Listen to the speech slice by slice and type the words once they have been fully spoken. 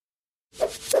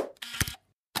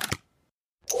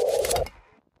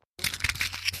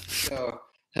So,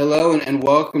 hello and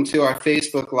welcome to our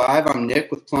Facebook Live. I'm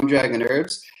Nick with Plum Dragon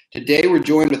Herbs. Today we're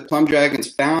joined with Plum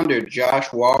Dragon's founder,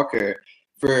 Josh Walker,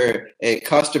 for a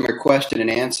customer question and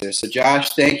answer. So,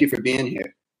 Josh, thank you for being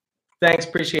here. Thanks,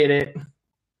 appreciate it.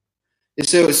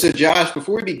 So, Josh,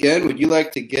 before we begin, would you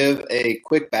like to give a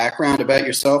quick background about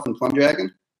yourself and Plum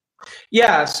Dragon?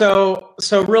 Yeah, so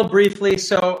real briefly,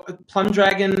 Plum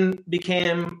Dragon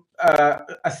became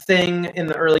a thing in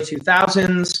the early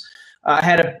 2000s. I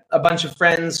had a bunch of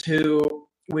friends who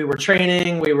we were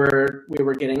training, we were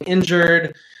getting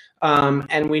injured,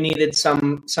 and we needed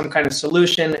some kind of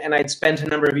solution. And I'd spent a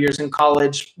number of years in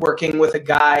college working with a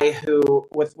guy who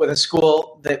with a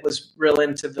school that was real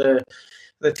into the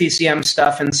TCM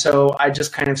stuff, and so I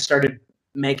just kind of started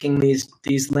making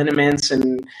these liniments,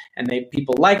 and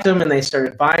people liked them, and they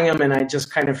started buying them, and I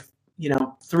just kind of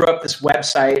threw up this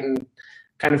website and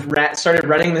kind of started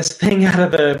running this thing out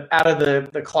of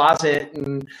the closet,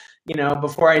 and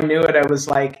before I knew it, I was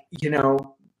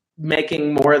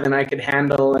making more than I could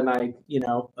handle, and I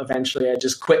eventually I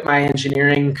just quit my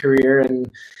engineering career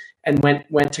and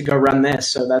went to go run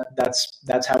this. So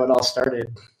that's how it all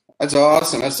started. That's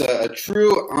awesome. That's a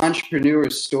true entrepreneur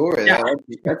story. Yeah.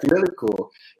 That's really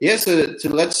cool. Yeah, so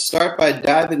let's start by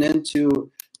diving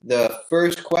into the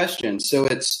first question. So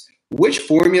it's, which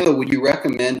formula would you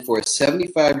recommend for a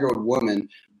 75-year-old woman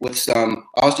with some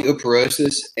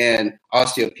osteoporosis and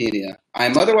osteopenia? I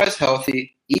am otherwise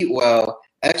healthy, eat well,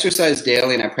 exercise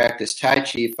daily, and I practice Tai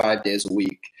Chi 5 days a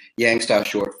week, Yang style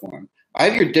short form. I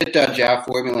have your Dit Da Jiao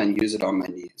formula and use it on my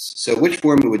knees. So which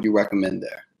formula would you recommend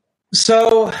there?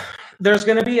 So there's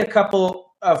going to be a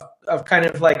couple of kind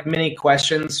of like mini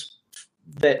questions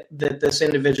that this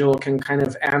individual can kind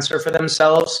of answer for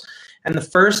themselves. And the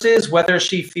first is whether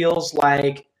she feels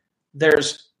like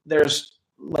there's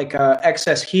like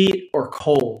excess heat or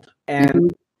cold.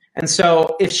 And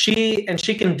so if she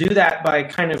can do that by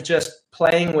kind of just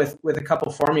playing with a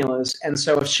couple formulas. And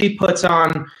so if she puts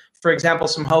on, for example,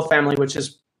 some Ho Family, which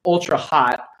is ultra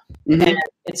hot, and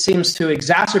it seems to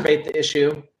exacerbate the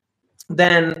issue,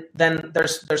 then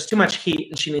there's too much heat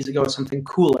and she needs to go with something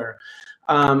cooler.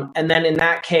 And then in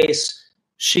that case,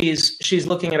 she's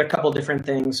looking at a couple different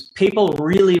things. People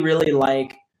really, really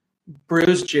like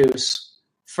bruise juice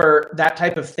for that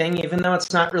type of thing, even though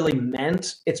it's not really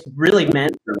meant. It's really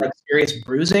meant for like serious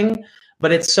bruising,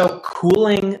 but it's so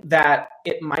cooling that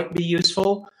it might be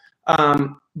useful.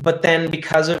 But then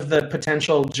because of the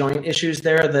potential joint issues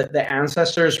there, the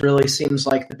Ancestors really seems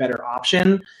like the better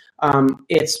option.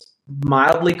 It's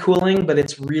mildly cooling, but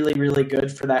it's really, really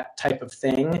good for that type of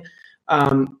thing.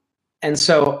 And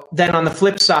so then on the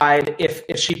flip side, if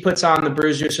she puts on the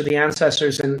bruise juice or the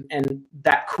Ancestors and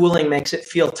that cooling makes it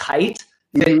feel tight,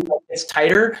 it's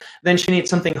tighter, then she needs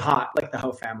something hot like the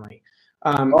Ho Family.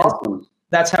 Awesome.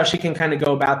 That's how she can kind of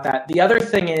go about that. The other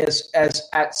thing is, as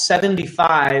at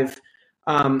 75,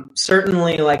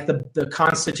 certainly like the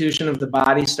constitution of the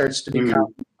body starts to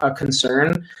become a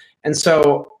concern. And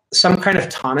so some kind of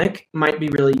tonic might be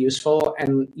really useful.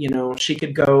 And, she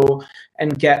could go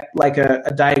and get like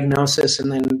a diagnosis, and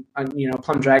then,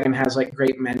 Plum Dragon has like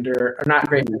Great Mender, or not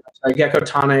Great Mender, sorry, Gecko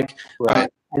Tonic. Right.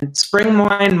 And Spring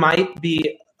Wine might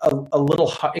be a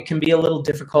little, it can be a little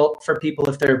difficult for people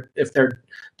if their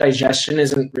digestion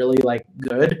isn't really like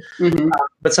good.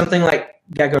 But something like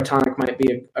Gecko Tonic might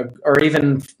be or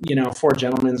even, Four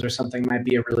Gentlemen's or something might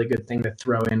be a really good thing to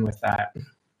throw in with that.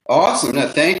 Awesome. No,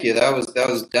 thank you. That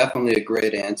was definitely a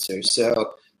great answer.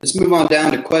 So let's move on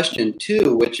down to question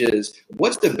 2, which is,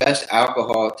 what's the best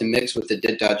alcohol to mix with the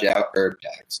Dit Da Jiao herb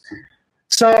packs?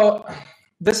 So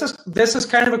this is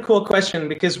kind of a cool question,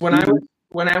 because when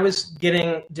I was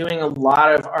doing a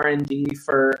lot of R&D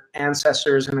for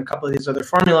Ancestors and a couple of these other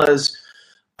formulas,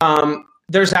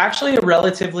 there's actually a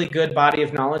relatively good body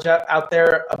of knowledge out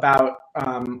there about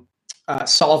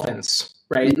solvents.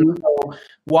 Right. So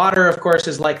water, of course,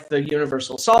 is like the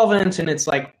universal solvent, and it's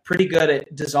like pretty good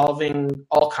at dissolving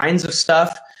all kinds of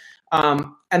stuff.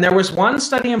 And there was one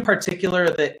study in particular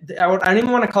that I don't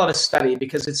even want to call it a study,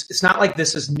 because it's not like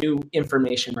this is new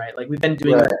information, right? Like we've been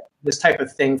doing this type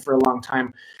of thing for a long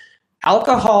time.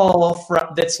 Alcohol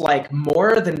that's like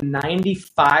more than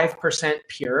 95%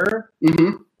 pure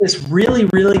is really,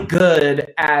 really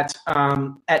good at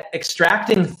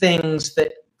extracting things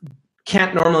that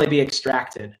can't normally be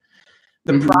extracted.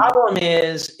 The problem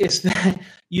is that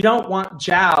you don't want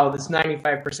Jiao that's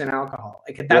 95% alcohol.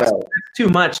 Like that's too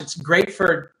much. It's great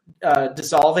for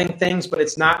dissolving things, but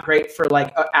it's not great for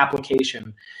like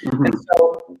application. And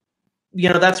so,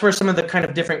 that's where some of the kind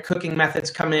of different cooking methods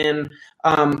come in.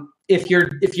 if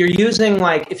you're using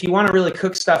like, if you want to really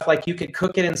cook stuff, like you could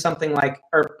cook it in something like,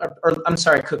 or I'm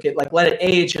sorry, cook it, like let it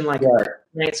age in like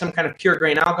some kind of pure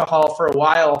grain alcohol for a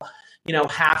while,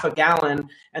 half a gallon,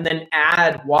 and then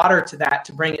add water to that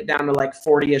to bring it down to like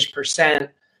 40-ish%.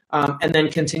 And then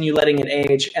continue letting it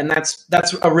age. And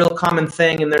that's a real common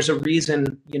thing. And there's a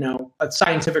reason, a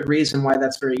scientific reason why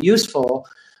that's very useful.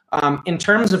 In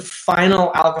terms of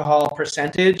final alcohol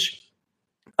percentage,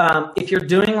 if you're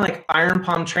doing like iron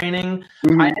palm training,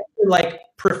 I actually like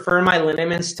prefer my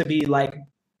liniments to be like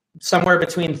somewhere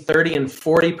between 30 and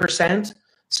 40%.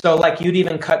 So like you'd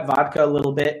even cut vodka a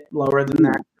little bit lower than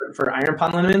that for iron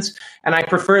palm liniments. And I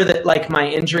prefer that like my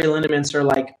injury liniments are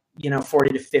like,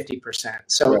 40 to 50%.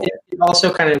 So it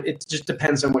also it just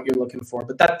depends on what you're looking for,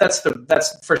 but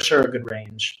that's for sure a good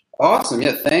range. Awesome.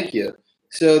 Yeah. Thank you.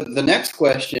 So the next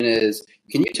question is,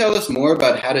 can you tell us more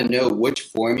about how to know which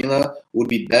formula would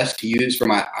be best to use for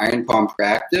my iron palm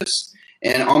practice?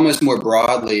 And almost more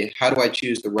broadly, how do I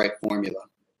choose the right formula?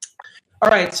 All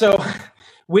right. So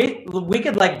we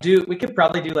could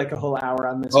probably do like a whole hour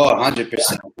on this. Oh,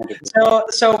 100%.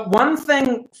 So one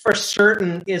thing for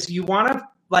certain is you want to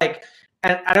like,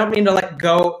 and I don't mean to like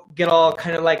go get all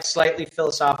kind of like slightly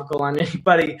philosophical on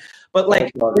anybody, but like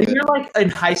when you're like in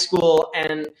high school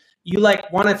and you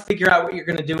like want to figure out what you're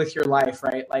going to do with your life,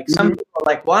 right? Like some people are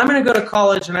like, well, I'm going to go to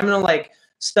college and I'm going to like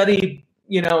study,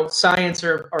 science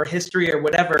or history or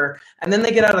whatever. And then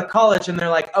they get out of college and they're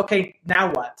like, okay,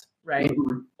 now what? Right.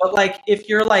 But like, if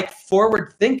you're like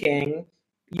forward thinking,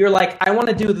 you're like, I want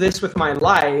to do this with my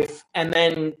life. And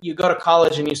then you go to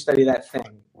college and you study that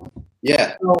thing.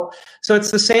 Yeah. So it's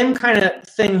the same kind of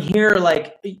thing here.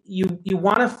 Like you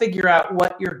want to figure out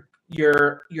what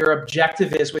your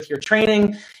objective is with your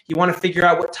training. You want to figure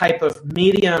out what type of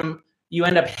medium you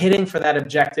end up hitting for that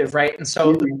objective, right? And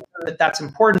so that's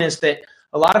important is that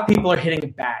a lot of people are hitting a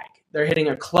bag. They're hitting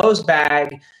a closed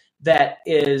bag that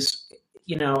is,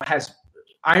 has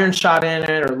iron shot in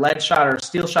it or lead shot or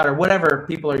steel shot or whatever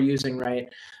people are using, right?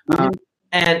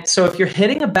 And so if you're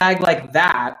hitting a bag like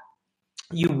that,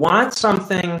 you want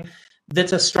something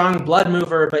that's a strong blood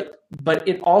mover, but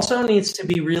it also needs to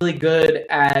be really good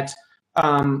at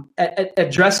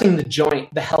addressing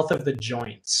the health of the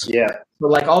joints. Yeah. So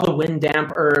like all the wind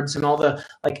damp herbs and all the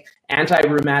like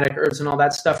anti-rheumatic herbs and all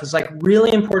that stuff is like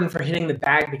really important for hitting the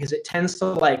bag because it tends to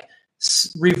like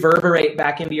reverberate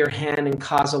back into your hand and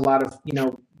cause a lot of,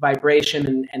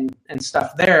 vibration and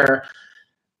stuff there.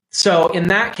 So in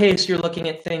that case, you're looking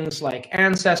at things like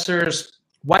ancestors,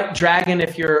 White Dragon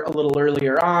if you're a little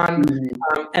earlier on,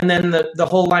 and then the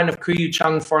whole line of Kuyu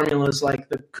Chung formulas like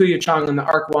the Kuyu Chung and the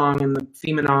Ark Wong and the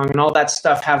Feminong and all that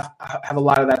stuff have a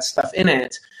lot of that stuff in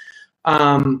it.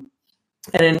 And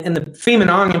in the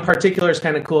Feminong in particular is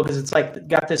kind of cool because it's like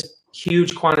got this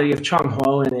huge quantity of Chong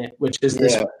Huo in it, which is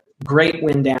this great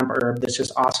wind damp herb that's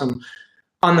just awesome.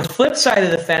 On the flip side of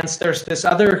the fence, there's this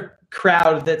other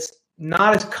crowd that's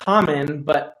not as common,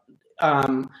 but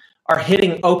are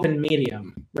hitting open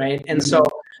medium, right? And so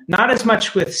not as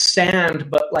much with sand,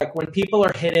 but like when people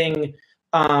are hitting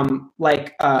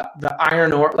the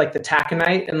iron ore, like the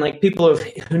taconite, and like people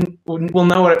who will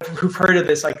know who've heard of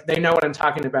this, like they know what I'm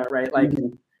talking about, right? Like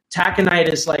taconite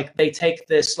is like they take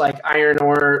this like iron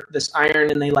ore, this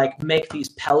iron, and they like make these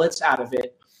pellets out of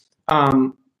it.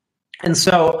 And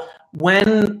so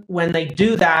when they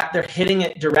do that, they're hitting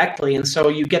it directly, and so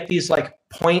you get these like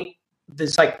point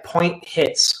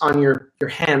hits on your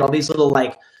hand, all these little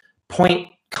like point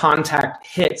contact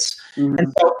hits.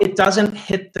 And so it doesn't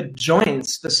hit the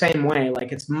joints the same way.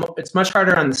 Like it's much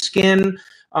harder on the skin.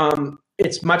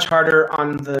 It's much harder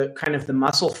on the kind of the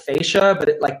muscle fascia, but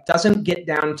it like doesn't get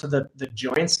down to the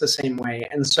joints the same way.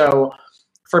 And so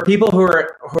for people who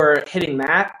are hitting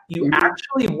that, you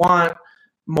actually want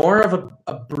more of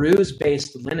a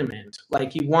bruise-based liniment.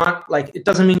 Like you want, like, it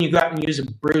doesn't mean you go out and use a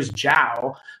bruised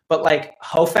jowl, but like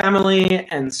Ho Family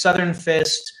and Southern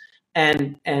Fist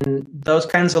and those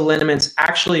kinds of liniments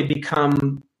actually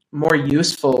become more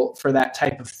useful for that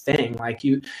type of thing. Like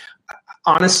you,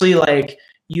 honestly, like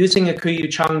using a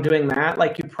Kuyu Chung doing that,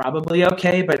 like you're probably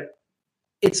okay, but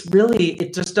it's really,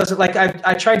 it just doesn't, like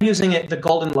I tried using it, the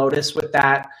Golden Lotus with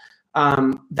that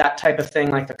type of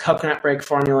thing, like the coconut break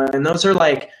formula. And those are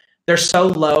like, they're so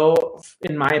low,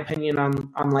 in my opinion,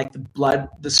 on like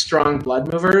the strong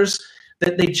blood movers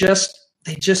that they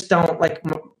just don't like,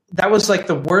 that was like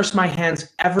the worst my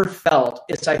hands ever felt.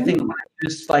 It's, I think, when I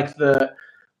used like the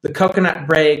coconut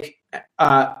break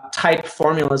type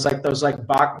formulas, like those like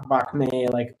Bak Mei,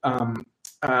 like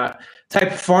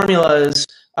type formulas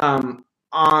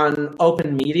on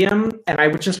open medium, and I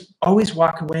would just always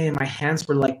walk away and my hands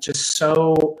were like just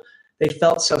so, they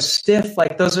felt so stiff.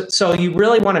 Like so you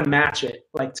really want to match it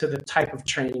like to the type of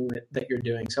training that you're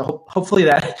doing. So hopefully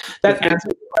that answers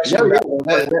the question.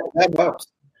 That helps.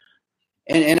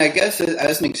 And I guess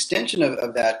as an extension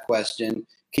of that question,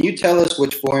 can you tell us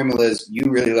which formulas you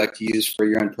really like to use for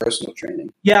your own personal training?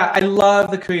 Yeah, I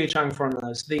love the Kuyu Chang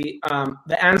formulas. The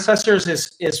Ancestors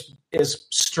is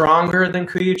stronger than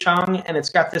Kuyu Chang, and it's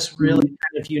got this really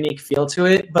kind of unique feel to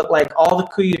it. But like all the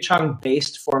Kuyu Chang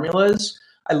based formulas,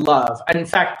 I love. And in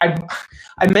fact,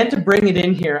 I meant to bring it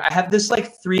in here. I have this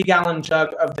like 3-gallon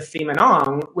jug of the Phi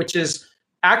Manong, which is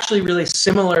actually really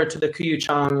similar to the Kuyu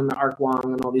Chang and the Arc Wang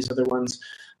and all these other ones.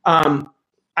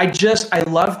 I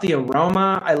love the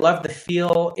aroma. I love the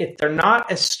feel. They're not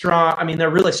as strong. I mean,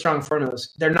 they're really strong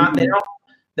formulas. They're not.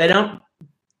 They don't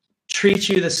treat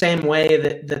you the same way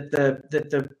that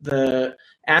the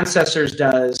Ancestors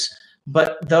does.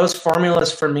 But those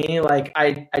formulas for me, like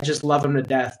I just love them to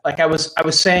death. Like I was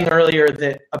saying earlier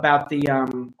that about the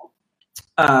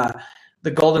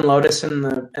Golden Lotus and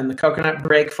the coconut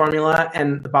break formula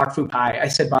and the Bok Fu Pai. I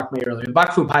said Bok Mei earlier. The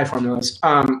Bok Fu Pai formulas.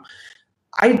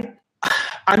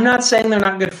 I'm not saying they're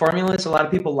not good formulas. A lot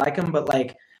of people like them, but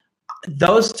like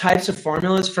those types of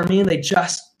formulas for me, they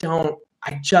just don't.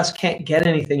 I just can't get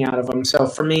anything out of them. So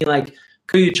for me, like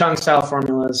Kuyu Chang style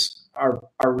formulas are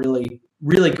really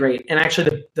really great. And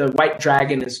actually, the White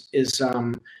Dragon is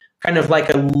kind of like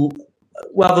the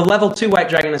level 2 White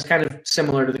Dragon is kind of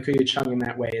similar to the Kuyu Chang in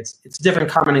that way. It's a different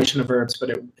combination of herbs, but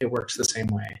it works the same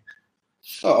way.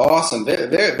 Oh, awesome. Very,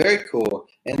 very, very cool.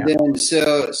 And then,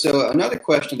 so another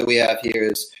question that we have here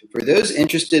is, for those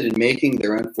interested in making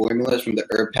their own formulas from the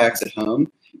herb packs at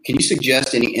home, can you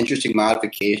suggest any interesting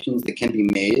modifications that can be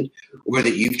made or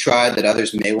that you've tried that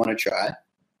others may want to try?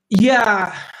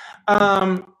 Yeah.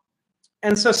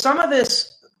 And so some of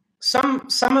this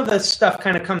stuff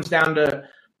kind of comes down to,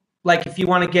 like, if you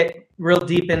want to get real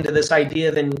deep into this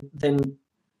idea, then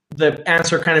the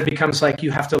answer kind of becomes like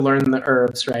you have to learn the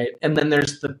herbs, right? And then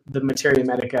there's the Materia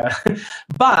Medica.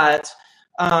 But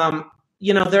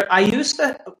I used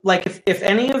to, like, if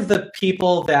any of the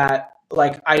people that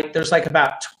there's like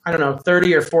about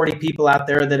 30 or 40 people out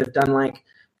there that have done like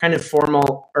kind of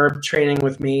formal herb training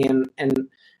with me, and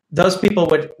those people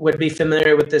would be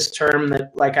familiar with this term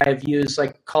that like I have used,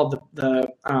 like called the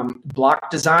block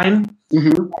design.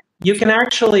 Mm-hmm. You can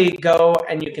actually go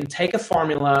and you can take a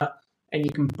formula and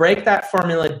you can break that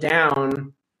formula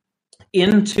down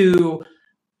into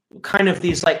kind of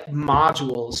these like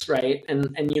modules, right?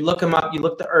 And you look them up, you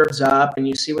look the herbs up, and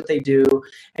you see what they do,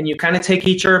 and you kind of take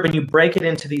each herb and you break it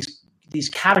into these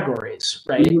categories,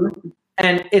 right? Mm-hmm.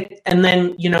 And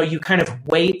then you kind of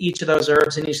weight each of those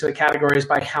herbs in each of the categories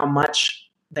by how much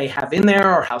they have in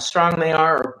there or how strong they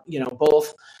are, or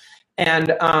both.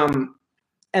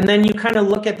 And then you kind of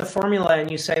look at the formula and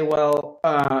you say, well,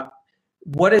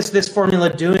 what is this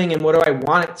formula doing and what do I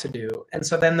want it to do? And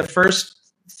so then the first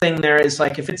thing there is,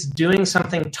 like, if it's doing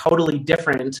something totally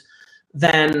different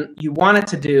than you want it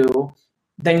to do,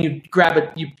 then you grab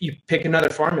it, you pick another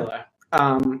formula.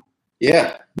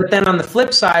 Yeah. But then on the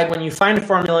flip side, when you find a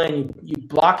formula and you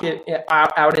block it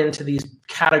out into these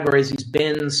categories, these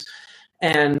bins,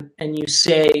 and you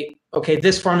say, okay,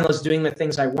 this formula is doing the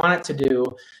things I want it to do,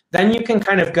 then you can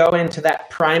kind of go into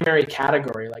that primary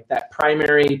category, like that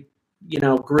primary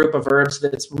group of herbs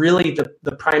that's really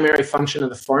the primary function of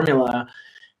the formula.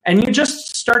 And you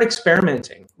just start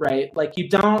experimenting, right? Like, you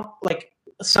don't, like,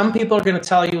 some people are going to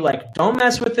tell you, like, don't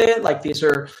mess with it. Like, these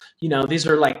are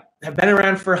like, have been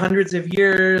around for hundreds of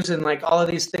years and like all of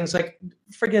these things. Like,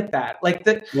 forget that. Like,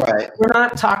 right. We're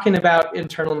not talking about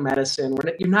internal medicine.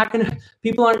 You're not going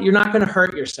to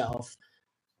hurt yourself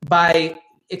by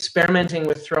experimenting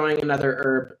with throwing another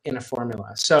herb in a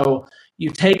formula. So you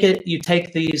take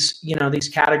these, these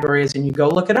categories and you go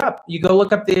look it up. You go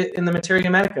look up in the Materia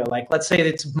Medica. Like, let's say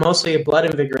it's mostly a blood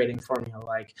invigorating formula.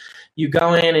 Like, you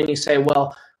go in and you say,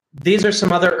 well, these are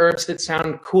some other herbs that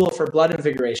sound cool for blood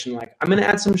invigoration. Like, I'm going to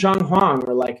add some Zhang Huang,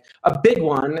 or like a big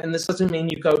one. And this doesn't mean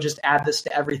you go just add this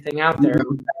to everything out there.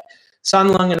 Mm-hmm.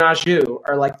 Sanlung and Aju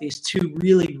are like these two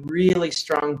really, really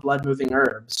strong blood moving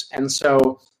herbs. And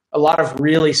so a lot of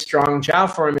really strong Jiao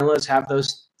formulas have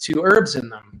those two herbs in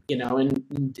them,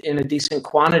 in a decent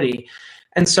quantity.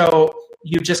 And so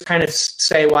you just kind of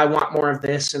say, well, I want more of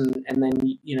this. And then,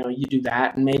 you do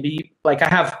that. And maybe, like, I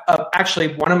have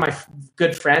actually one of my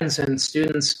good friends and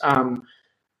students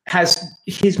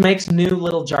he makes new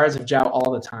little jars of Jiao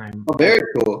all the time. Oh, very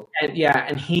cool.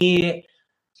 And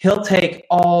he'll take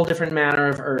all different manner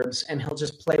of herbs and he'll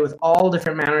just play with all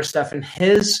different manner of stuff. And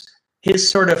his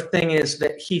sort of thing is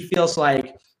that he feels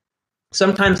like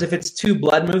sometimes if it's too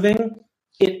blood moving,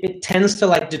 it tends to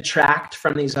like detract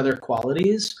from these other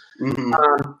qualities.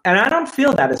 Mm-hmm. And I don't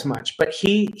feel that as much, but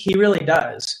he really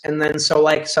does. And then so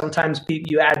like sometimes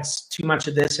you add too much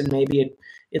of this, and maybe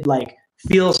it like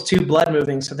feels too blood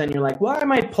moving. So then you're like, well, I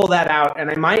might pull that out,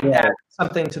 and I might add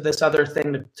something to this other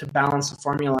thing to balance the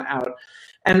formula out.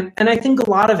 And I think a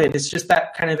lot of it is just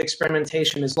that kind of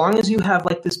experimentation. As long as you have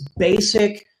like this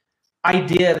basic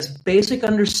idea, this basic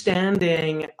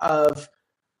understanding of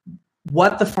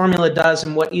what the formula does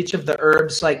and what each of the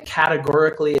herbs like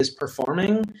categorically is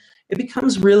performing, it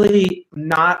becomes really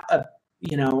not a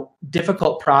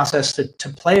difficult process to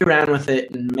play around with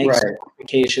it and make some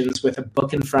modifications with a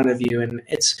book in front of you. And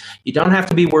you don't have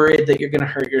to be worried that you're going to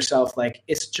hurt yourself. Like,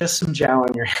 it's just some jow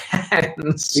on your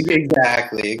hands.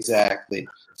 Exactly.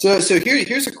 So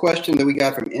here's a question that we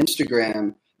got from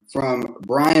Instagram from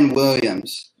Brian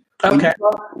Williams. Okay.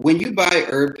 When you buy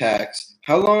herb packs,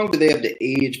 how long do they have to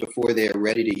age before they are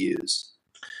ready to use?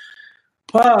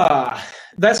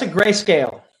 That's a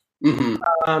grayscale.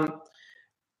 Mm-hmm.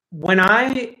 When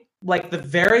I, like, the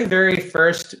very, very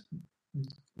first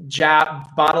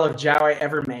bottle of jow I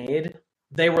ever made,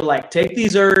 they were like, take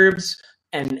these herbs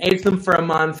and age them for a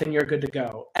month and you're good to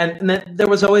go. And then there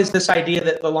was always this idea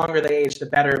that the longer they age, the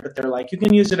better, but they're like, you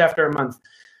can use it after a month.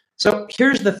 So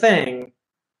here's the thing.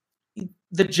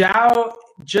 The jow,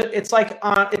 it's like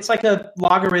a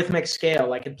logarithmic scale,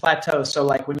 like it plateaus. So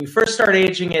like when you first start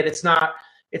aging it, it's not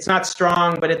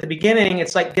strong, but at the beginning,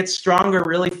 it's like gets stronger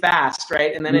really fast,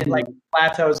 right? And then it like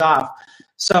plateaus off.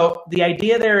 So the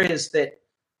idea there is that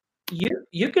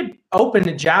you could open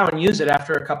a jow and use it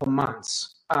after a couple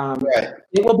months.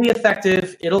 It will be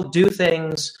effective. It'll do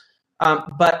things,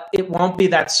 but it won't be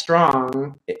that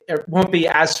strong. It won't be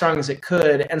as strong as it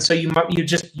could, and so you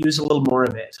just use a little more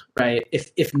of it, right?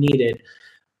 If needed.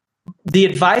 The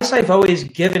advice I've always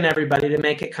given everybody, to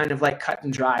make it kind of like cut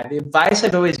and dry, the advice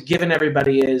I've always given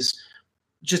everybody is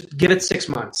just give it 6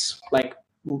 months. Like,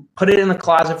 put it in the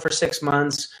closet for 6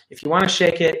 months. If you want to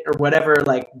shake it or whatever,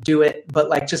 like, do it, but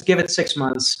like just give it 6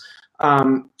 months,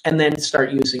 and then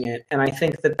start using it. And I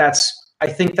think that's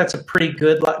a pretty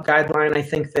good guideline. I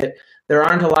think that there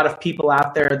aren't a lot of people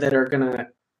out there that are gonna,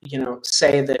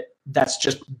 say that that's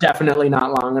just definitely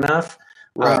not long enough.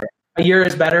 Right. A year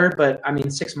is better, but I mean,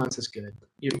 6 months is good.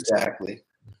 Exactly.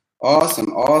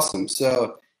 Awesome.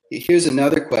 So here's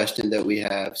another question that we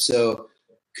have. So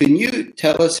can you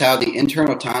tell us how the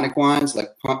internal tonic wines like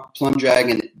Plum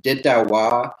Dragon, Dit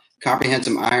Dawa,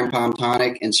 Comprehensive Iron Palm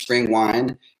Tonic, and Spring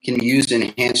Wine can be used to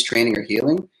enhance training or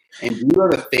healing? And do you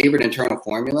have a favorite internal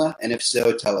formula? And if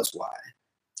so, tell us why.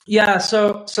 Yeah,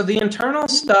 so the internal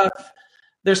stuff,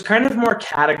 there's kind of more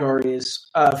categories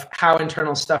of how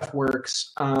internal stuff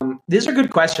works. These are good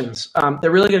questions.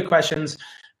 They're really good questions.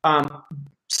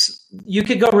 You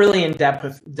could go really in depth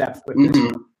with this.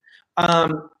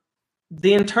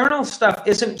 The internal stuff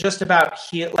isn't just about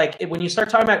when you start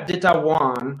talking about Dit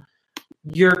Dawan,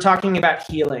 you're talking about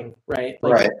healing, right?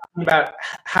 You're talking about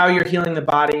how you're healing the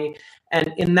body.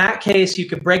 And in that case, you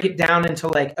could break it down into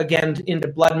into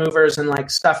blood movers and like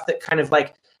stuff that kind of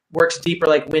like works deeper,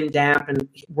 like wind damp, and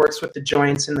works with the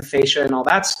joints and the fascia and all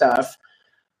that stuff.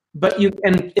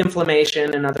 And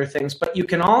inflammation and other things. But you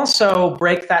can also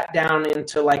break that down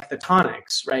into like the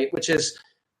tonics, right? Which is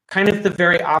kind of the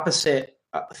very opposite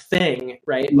thing,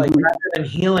 right? Mm-hmm. Like, rather than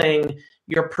healing,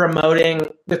 you're promoting.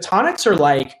 The tonics are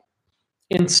like,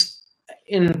 in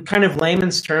kind of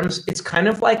layman's terms, it's kind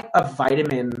of like a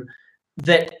vitamin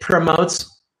that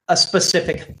promotes a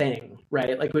specific thing,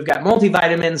 right? Like, we've got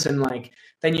multivitamins, and like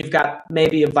then you've got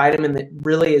maybe a vitamin that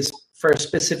really is for a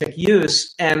specific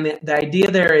use. And the idea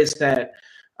there is that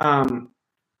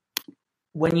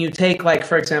when you take, like,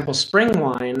 for example, spring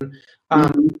wine,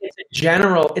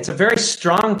 it's a very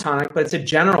strong tonic, but it's a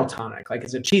general tonic. Like,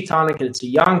 it's a qi tonic, and it's a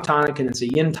yang tonic, and it's a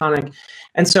yin tonic.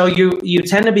 And so you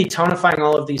tend to be tonifying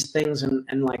all of these things.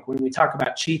 And like, when we talk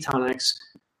about qi tonics,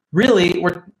 really,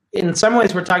 in some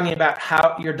ways we're talking about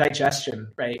how your digestion,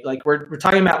 right? Like, we're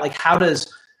talking about like how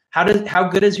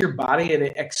good is your body at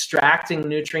extracting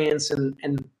nutrients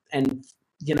and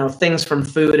things from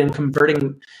food and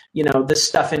converting this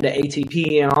stuff into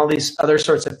ATP and all these other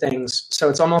sorts of things. So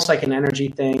it's almost like an energy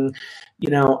thing.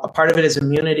 A part of it is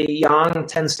immunity. Yang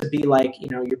tends to be like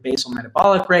your basal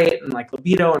metabolic rate and like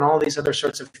libido and all these other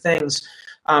sorts of things.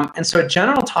 And so a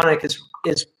general tonic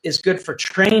is good for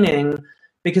training,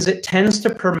 because it tends to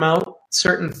promote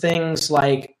certain things.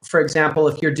 Like, for example,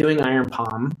 if you're doing iron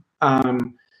palm,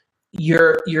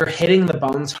 you're hitting the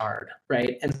bones hard,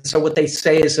 right? And so what they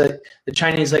say is that the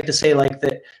Chinese like to say like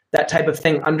that type of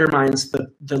thing undermines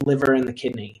the liver and the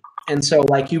kidney. And so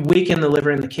like you weaken the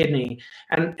liver and the kidney,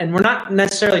 and we're not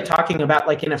necessarily talking about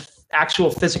like in a actual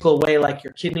physical way, like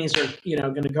your kidneys are,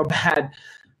 going to go bad.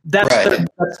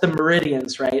 That's the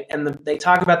meridians, right? And they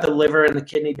talk about the liver and the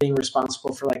kidney being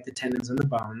responsible for like the tendons and the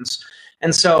bones.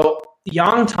 And so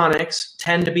yang tonics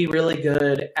tend to be really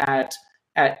good at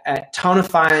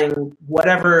tonifying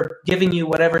whatever, giving you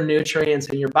whatever nutrients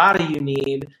in your body you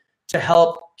need to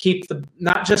help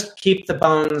not just keep the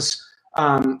bones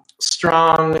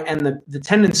strong and the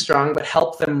tendons strong, but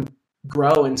help them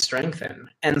grow and strengthen.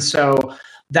 And so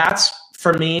that's,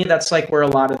 for me, that's like where a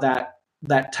lot of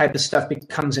that type of stuff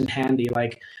comes in handy.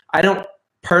 Like I don't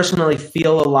personally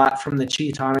feel a lot from the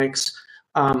chi tonics,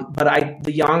 but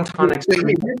the yang tonics.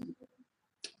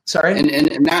 Sorry,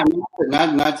 and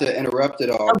not to interrupt at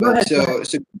all, but so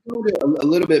a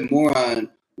little bit more on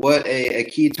what a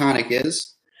ketonic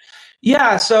is.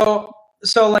 Yeah, so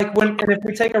like and if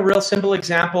we take a real simple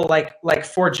example, like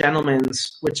Four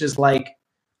Gentlemen's, which is like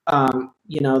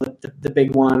the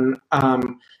big one.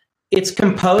 It's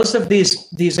composed of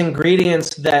these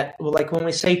ingredients that, like when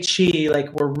we say chi,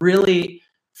 like we're really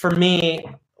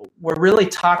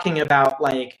talking about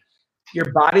like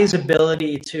your body's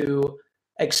ability to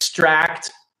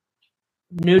extract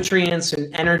nutrients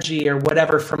and energy or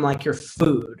whatever from like your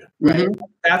food, right? Mm-hmm.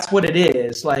 That's what it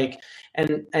is. Like,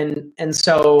 and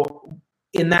so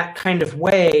in that kind of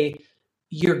way,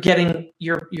 you're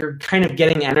kind of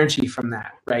getting energy from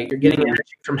that, right? You're getting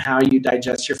energy from how you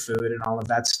digest your food and all of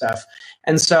that stuff.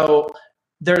 And so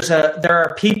there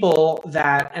are people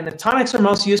that, and the tonics are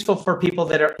most useful for people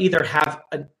that are either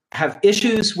have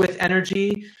issues with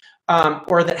energy,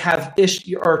 or that have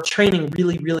or training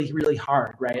really, really, really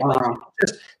hard, right? Like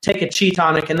just take a chi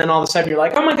tonic and then all of a sudden you're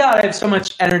like, oh my God, I have so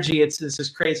much energy. This is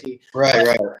crazy.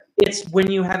 Right. It's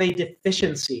when you have a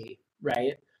deficiency,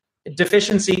 right?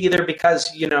 Deficiency either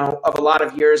because, of a lot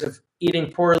of years of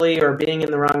eating poorly or being in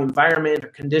the wrong environment or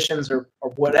conditions or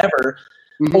whatever,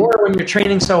 mm-hmm. or when you're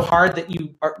training so hard that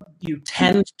you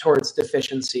tend towards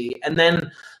deficiency. And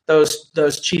then those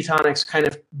chi tonics kind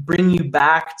of bring you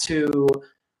back to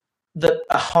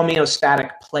a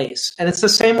homeostatic place. And it's the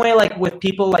same way like with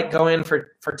people like go in for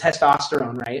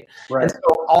testosterone, right? And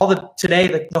so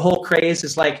today the whole craze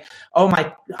is like,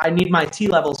 I need my T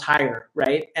levels higher,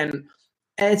 right? And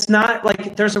it's not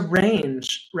like there's a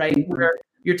range, right? Mm-hmm. Where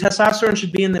your testosterone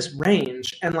should be in this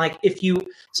range. And like as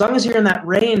long as you're in that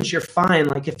range, you're fine.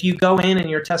 Like if you go in and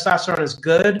your testosterone is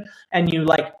good and you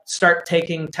like start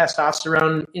taking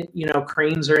testosterone,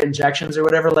 creams or injections or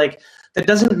whatever, like that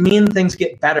doesn't mean things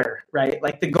get better, right?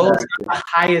 Like the goal is the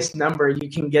highest number you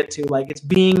can get to. Like it's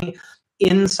being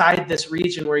inside this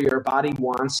region where your body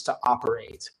wants to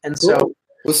operate. And so,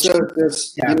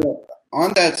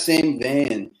 on that same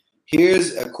vein,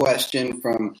 here's a question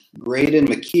from Graydon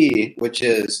McKee, which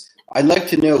is, I'd like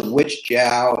to know which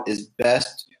jiao is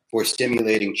best for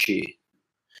stimulating chi.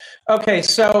 Okay,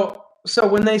 so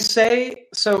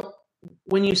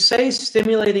when you say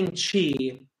stimulating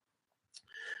chi,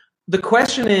 the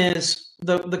question is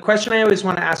the question I always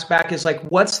want to ask back is like,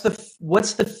 what's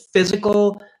the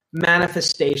physical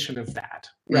manifestation of that,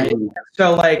 right? Mm-hmm.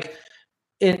 So like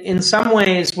in some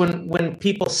ways when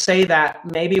people say that,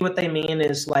 maybe what they mean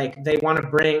is like they want to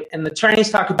bring, and the Chinese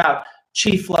talk about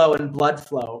chi flow and blood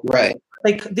flow, right?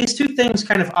 Like these two things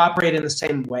kind of operate in the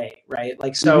same way, right?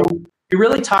 Like so mm-hmm. you're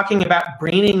really talking about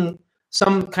bringing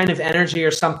some kind of energy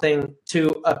or something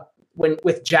to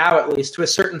with jiao at least to a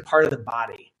certain part of the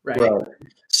body. Right.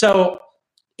 So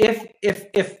if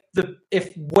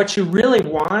what you really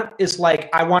want is like,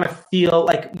 I want to feel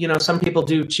like, some people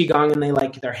do qigong and they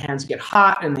like their hands get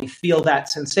hot and they feel that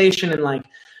sensation. And like,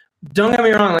 don't get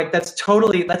me wrong, like that's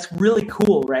really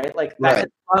cool. Right. Like that,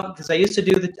 because I used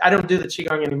to I don't do the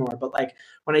qigong anymore, but like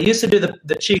when I used to do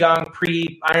the qigong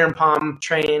pre-iron palm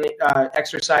train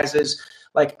exercises,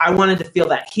 like I wanted to feel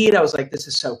that heat. I was like, this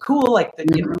is so cool. Like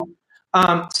mm-hmm.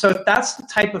 So if that's the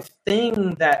type of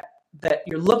thing that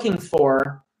you're looking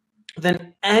for,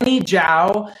 then any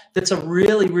jiao that's a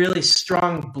really, really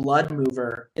strong blood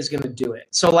mover is going to do it.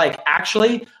 So like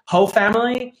actually Ho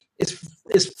family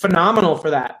is phenomenal for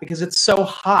that because it's so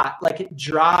hot. Like it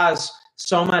draws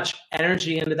so much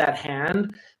energy into that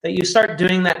hand that you start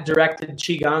doing that directed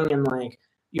qigong and like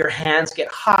your hands get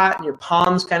hot and your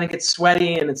palms kind of get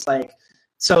sweaty. And it's like,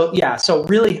 so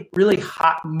really, really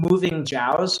hot moving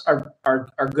jiaos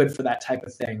are good for that type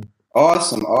of thing.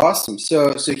 Awesome.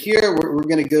 So here we're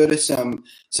going to go to some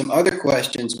other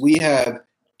questions. We have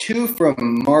two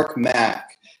from Mark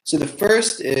Mack. So the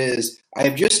first is, I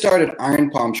have just started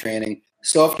iron palm training,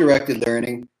 self-directed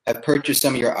learning. I've purchased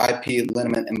some of your IP,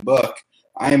 liniment, and book.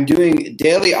 I am doing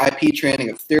daily IP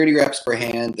training of 30 reps per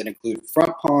hand that include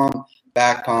front palm,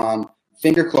 back palm,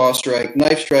 finger claw strike,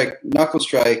 knife strike, knuckle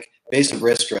strike, base of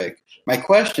wrist strike. My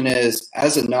question is,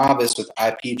 as a novice with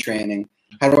IP training,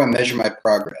 how do I measure my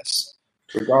progress?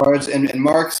 Regards, and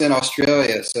Mark's in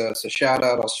Australia, so shout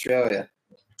out Australia.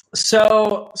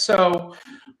 So,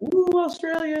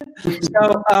 Australia.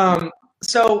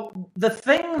 So the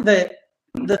thing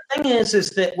is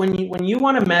that when you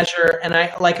want to measure, and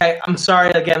I'm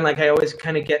sorry again, like I always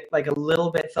kind of get like a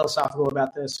little bit philosophical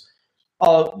about this.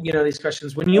 These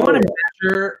questions. When you want to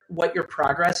measure what your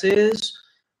progress is,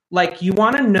 like you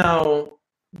want to know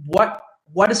what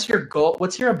is your goal,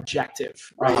 what's your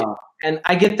objective, right? Uh-huh. And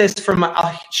I get this from,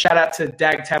 I'll shout out to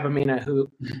Dag Tabamina, who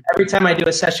every time I do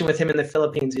a session with him in the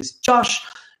Philippines, he's, Josh,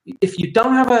 if you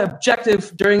don't have an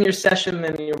objective during your session,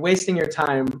 then you're wasting your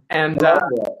time. And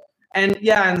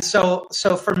so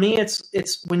for me,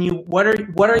 it's when you, what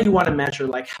are you want to measure?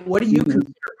 Like, what do you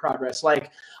consider progress?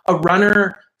 Like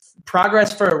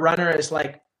progress for a runner is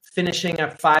like finishing a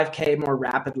 5K more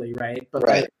rapidly, right? But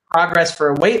like progress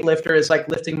for a weightlifter is like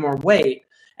lifting more weight.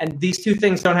 And these two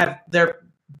things they're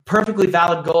perfectly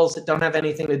valid goals that don't have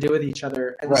anything to do with each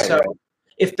other. And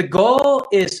if the goal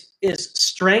is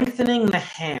strengthening the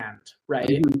hand, right?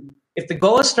 Mm-hmm. If the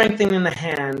goal is strengthening the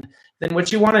hand, then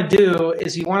what you want to do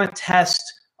is you want to test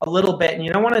a little bit, and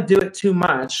you don't want to do it too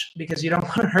much because you don't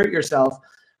want to hurt yourself.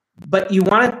 But you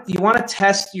want to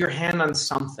test your hand on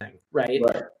something, right?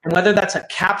 And whether that's a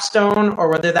capstone or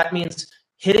whether that means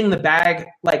hitting the bag,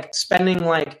 like spending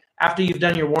like after you've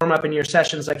done your warm up in your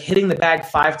sessions, like hitting the bag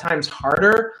 5 times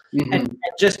harder and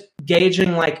just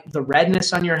gauging like the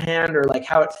redness on your hand or like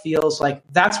how it feels. Like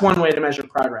that's one way to measure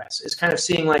progress, is kind of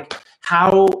seeing like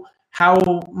how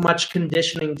much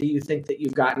conditioning do you think that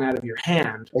you've gotten out of your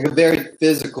hand? Like a very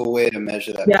physical way to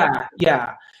measure that.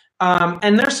 Yeah.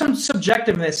 And there's some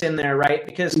subjectiveness in there, right?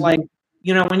 Because like,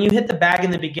 when you hit the bag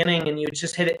in the beginning and you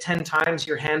just hit it 10 times,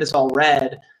 your hand is all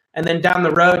red. And then down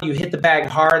the road, you hit the bag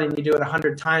hard and you do it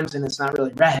 100 times and it's not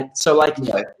really red. So like,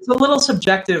 it's a little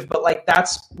subjective, but like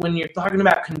that's when you're talking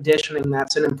about conditioning,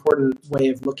 that's an important way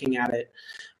of looking at it.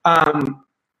 And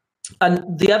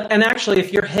actually,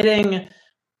 if you're hitting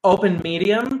open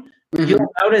medium,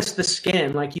 you'll notice the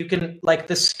skin. Like you can, like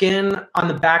the skin on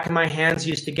the back of my hands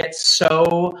used to get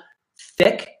so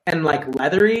thick and like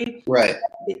leathery, right?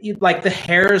 Like the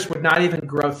hairs would not even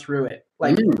grow through it.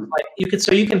 Like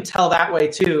you can tell that way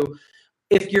too.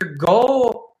 If your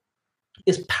goal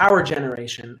is power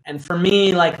generation, and for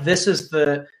me, like this is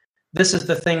the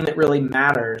thing that really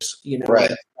matters,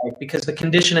 right? Like, because the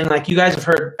conditioning, like you guys have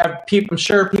heard, I'm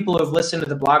sure people who have listened to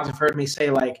the blogs have heard me say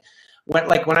like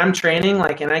when I'm training,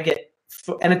 like, and I get.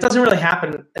 And it doesn't really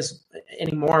happen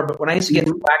anymore, but when I used to get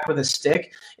whacked with a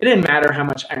stick, it didn't matter how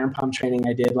much iron palm training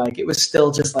I did. Like it was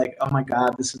still just like, oh my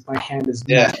God, my hand is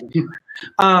dead.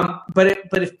 But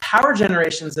if power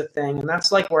generation is the thing, and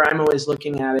that's like where I'm always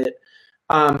looking at it,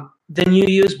 then you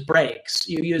use breaks,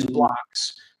 you use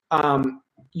blocks.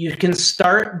 You can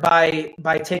start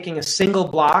by taking a single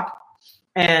block,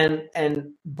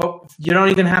 but you don't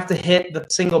even have to hit the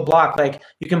single block. Like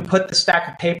you can put the stack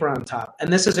of paper on top.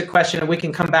 And this is a question, and we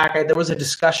can come back. There was a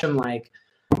discussion like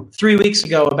 3 weeks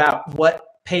ago about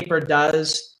what paper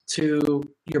does to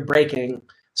your braking.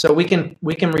 So we can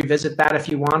revisit that if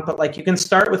you want, but like you can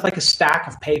start with like a stack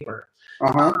of paper,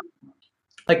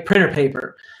 like printer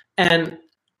paper, and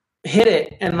hit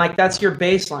it. And like, that's your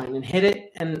baseline, and hit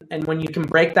it. And when you can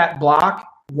break that block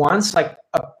once, like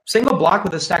a single block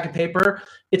with a stack of paper,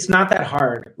 it's not that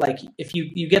hard. Like if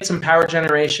you get some power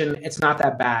generation, it's not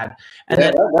that bad. And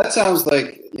that sounds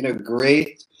like,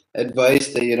 great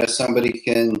advice that, somebody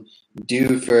can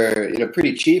do for,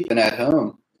 pretty cheap and at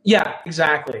home. Yeah,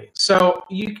 exactly. So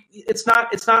it's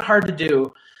not hard to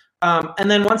do. And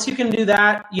then once you can do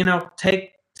that,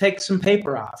 take some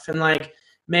paper off, and like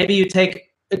maybe you take,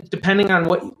 depending on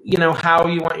what, how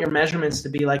you want your measurements to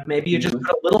be, like maybe you just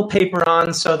put a little paper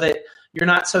on so that you're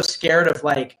not so scared of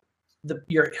like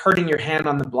you're hurting your hand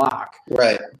on the block.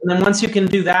 Right. And then once you can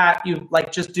do that, you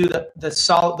like just do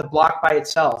the block by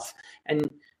itself,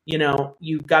 and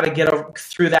you got to get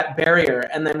through that barrier.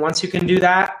 And then once you can do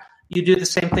that, you do the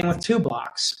same thing with 2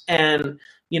 blocks, and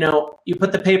you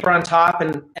put the paper on top,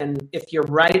 and if you're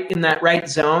right in that right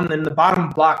zone, then the bottom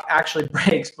block actually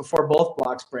breaks before both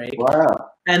blocks break.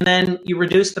 Wow. And then you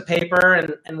reduce the paper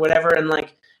and whatever, and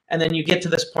then you get to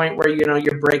this point where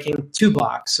you're breaking 2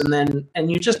 blocks,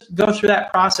 and you just go through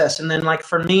that process. And then like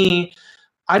for me,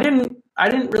 I didn't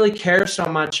really care so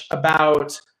much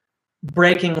about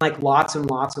breaking like lots and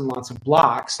lots and lots of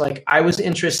blocks. Like I was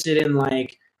interested in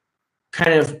like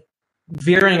kind of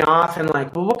veering off and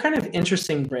like, well, what kind of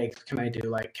interesting breaks can I do?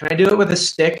 Like, can I do it with a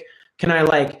stick? Can I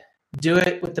like do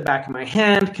it with the back of my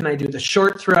hand? Can I do the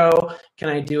short throw? Can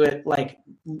I do it like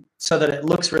so that it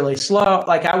looks really slow?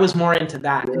 Like I was more into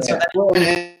that. Yeah. And so that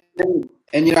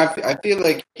and I feel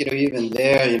like, even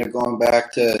there, going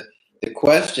back to the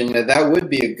question, that would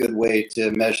be a good way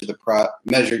to measure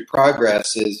measure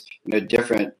progress is,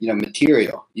 different,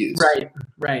 material used.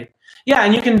 Right. Yeah,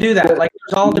 and you can do that. Like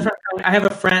there's all different. I have a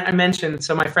friend I mentioned.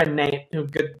 So my friend Nate, who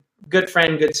good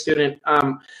friend, good student.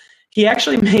 He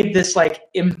actually made this like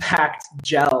impact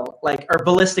gel, or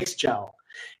ballistics gel,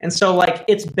 and so like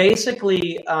it's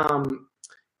basically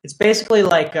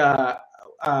like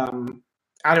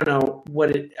I don't know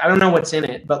what's in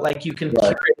it, but like you can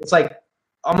it's like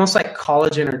almost like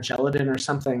collagen or gelatin or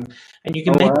something, and you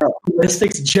can make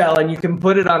ballistics gel and you can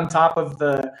put it on top of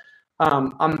the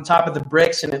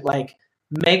bricks, and it like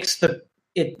makes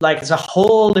it's a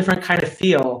whole different kind of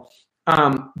feel.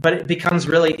 But it becomes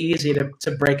really easy to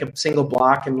break a single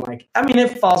block, and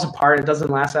it falls apart. It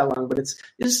doesn't last that long, but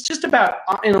it's just about,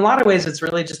 in a lot of ways, it's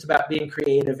really just about being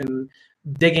creative and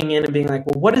digging in and being like,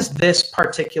 well, what is this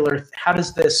particular, how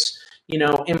does this,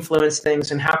 influence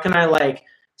things, and how can I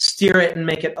steer it and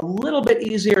make it a little bit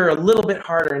easier, a little bit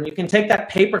harder? And you can take that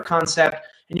paper concept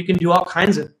and you can do all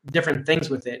kinds of different things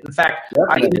with it. In fact,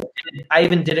 I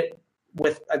even did it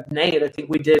with Nate. I think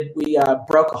we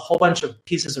broke a whole bunch of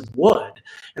pieces of wood.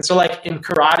 And so in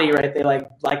karate, right, they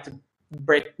like to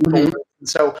break boards. And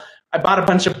so I bought a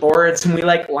bunch of boards and we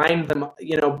lined them,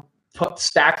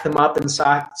 stacked them up and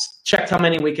checked how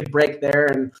many we could break there,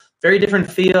 and very different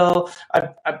feel.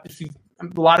 A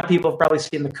lot of people have probably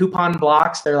seen the coupon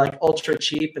blocks. They're ultra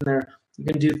cheap, and you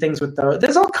can do things with those.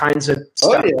 There's all kinds of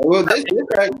stuff. Oh yeah, well this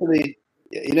actually,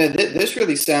 this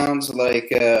really sounds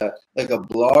like a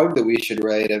blog that we should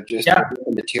write of just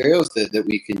materials that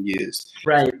we can use.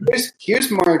 Right. Here's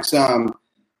Mark's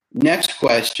next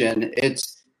question.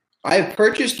 I've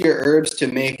purchased your herbs to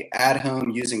make at home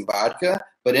using vodka,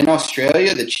 but in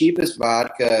Australia the cheapest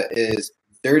vodka is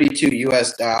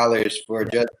 $32 for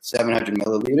just 700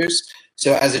 milliliters.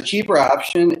 So as a cheaper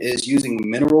option, is using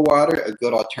mineral water a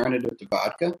good alternative to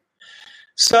vodka?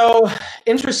 So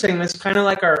interesting. That's kind of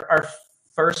like our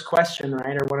first question,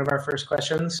 right? Or one of our first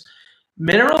questions.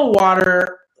 Mineral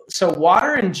water. So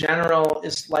water in general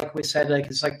is, like we said,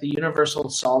 it's like the universal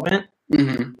solvent.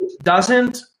 Mm-hmm.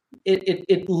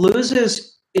 It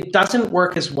loses. It doesn't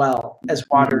work as well as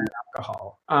water and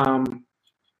alcohol.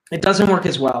 It doesn't work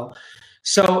as well.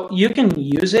 So you can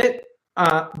use it,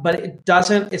 but it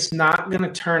doesn't. It's not going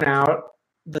to turn out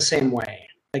the same way.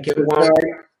 It won't.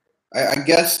 I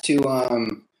guess to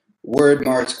word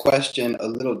Mark's question a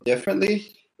little differently,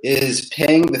 is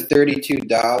paying the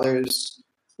 $32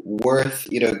 worth,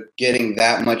 getting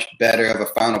that much better of a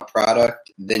final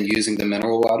product than using the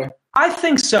mineral water? I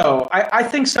think so. I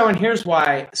think so, and here's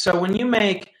why. So when you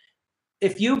make,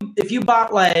 if you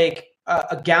bought a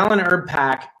gallon herb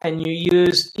pack, and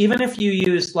even if you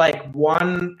used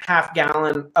 1/2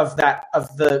 gallon of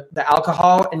the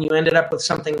alcohol, and you ended up with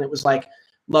something that was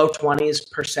low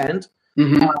 20s%,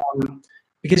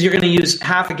 because you're going to use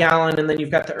 1/2 gallon, and then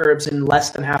you've got the herbs in less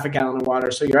than 1/2 gallon of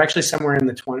water, so you're actually somewhere in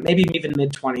the 20, maybe even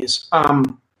mid 20s.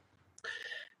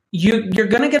 You're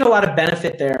going to get a lot of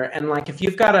benefit there, and if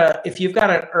you've got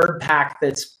an herb pack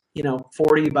that's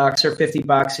 $40 or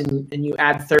 $50, and you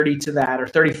add 30 to that, or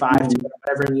 35 to it,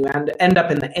 whatever, and you end up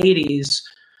in the 80s.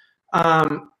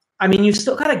 You've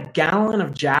still got a gallon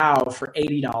of Jow for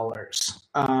 $80.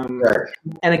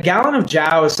 And a gallon of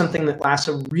Jow is something that lasts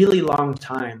a really long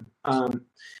time.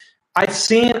 I've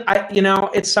seen,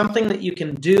 it's something that you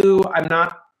can do. I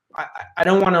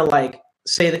don't want to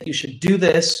say that you should do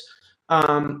this,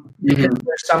 because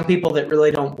there's some people that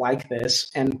really don't like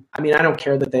this, and I don't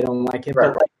care that they don't like it,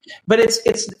 but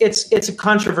it's a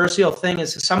controversial thing.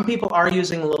 Is some people are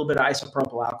using a little bit of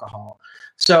isopropyl alcohol.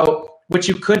 So what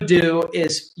you could do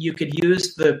is you could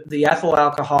use the ethyl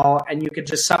alcohol, and you could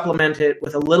just supplement it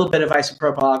with a little bit of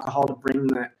isopropyl alcohol to bring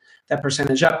that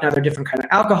percentage up. Now they're different kind of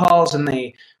alcohols and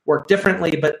they work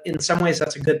differently, but in some ways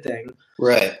that's a good thing.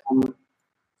 Right.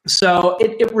 So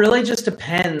it really just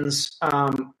depends.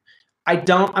 I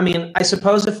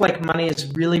suppose if money is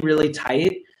really, really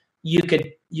tight, you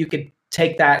could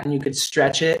take that and you could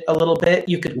stretch it a little bit.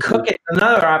 You could cook it.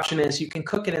 Another option is you can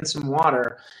cook it in some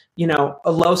water,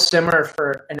 a low simmer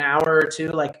for an hour or two,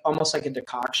 almost like a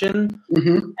decoction.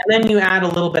 And then you add a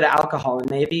little bit of alcohol, and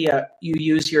maybe you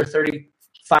use your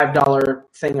 $35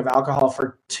 thing of alcohol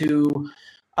for 2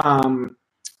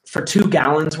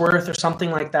 gallons worth or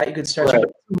something like that. You could stretch it.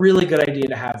 It's a really good idea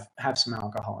to have some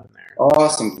alcohol in there.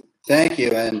 Awesome. Thank you.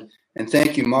 And And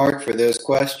thank you, Mark, for those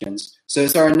questions. So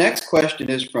our next question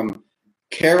is from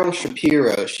Carol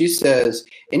Shapiro. She says,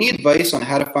 any advice on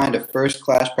how to find a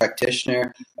first-class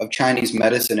practitioner of Chinese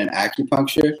medicine and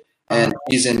acupuncture? And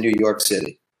she's in New York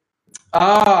City.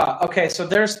 Okay. So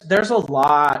there's a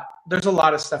lot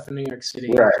of stuff in New York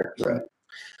City. Right.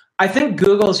 I think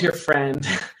Google's your friend.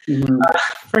 Mm-hmm.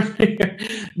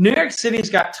 New York City's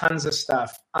got tons of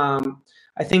stuff.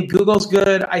 I think Google's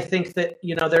good. I think that,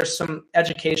 there's some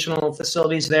educational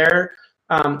facilities there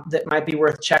that might be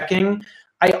worth checking.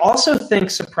 I also think,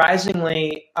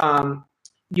 surprisingly,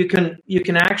 you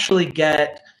can actually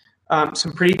get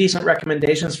some pretty decent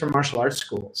recommendations from martial arts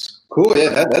schools. Cool.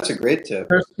 Yeah, that's a great tip.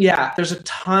 There's a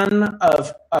ton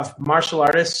of martial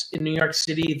artists in New York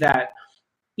City that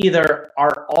either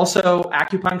are also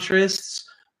acupuncturists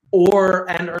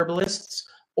and herbalists,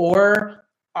 or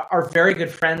are very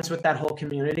good friends with that whole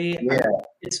community. Yeah,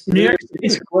 it's New York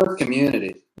City's a close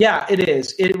community. Yeah, it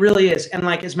is. It really is. And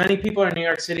like, as many people are in New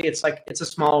York City, it's a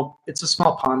small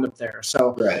pond up there.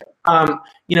 So, right.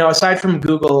 Aside from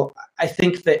Google, I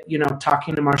think that,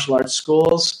 talking to martial arts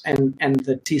schools and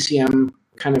the TCM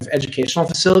kind of educational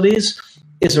facilities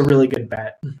is a really good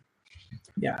bet.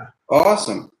 Yeah.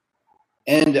 Awesome.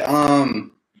 And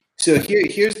so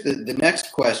here's the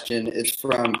next question is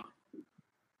from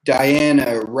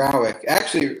Diana Rowick.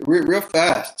 Actually, real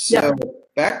fast. So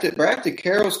back to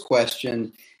Carol's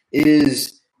question: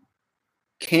 is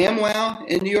CamWow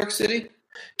in New York City?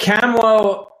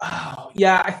 CamWow,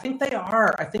 I think they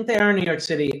are. I think they are in New York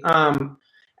City. And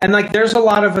like, there's a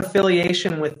lot of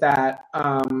affiliation with that.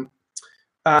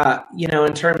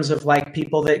 In terms of like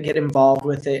people that get involved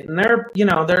with it, and they're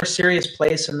a serious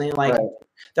place, and they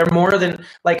they're more than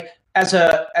like. As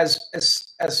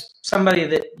somebody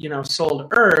that sold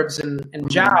herbs and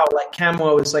Jiao, like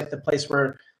CamWow is like the place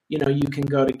where you can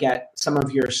go to get some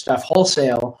of your stuff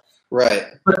wholesale. Right.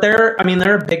 But they're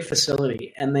a big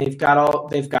facility, and they've got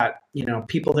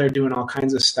people there doing all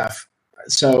kinds of stuff.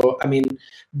 So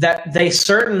that they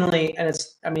certainly, and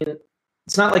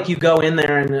it's not like you go in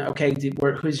there and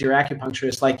who's your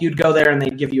acupuncturist? Like, you'd go there and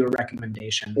they'd give you a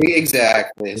recommendation.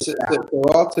 Exactly. So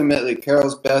ultimately,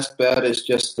 Carol's best bet is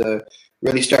just to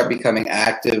really start becoming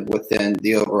active within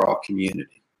the overall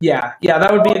community. Yeah.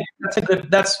 That would be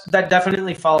that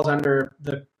definitely falls under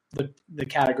the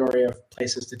category of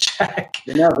places to check.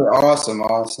 They're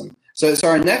awesome. So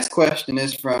our next question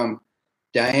is from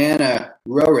Diana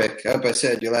Rowick. I hope I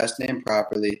said your last name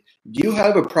properly. Do you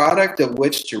have a product of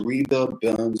which to rebuild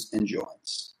bones and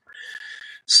joints?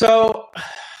 So,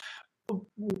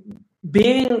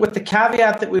 being with the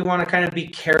caveat that we want to kind of be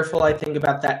careful, I think,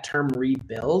 about that term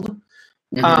rebuild.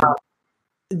 Mm-hmm.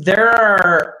 There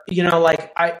are,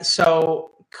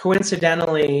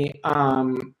 coincidentally,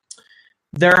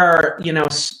 there are,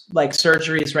 like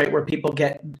surgeries, right, where people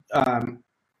get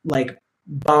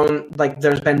bone, like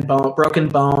there's been broken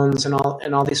bones and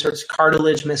all these sorts of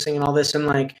cartilage missing and all this, and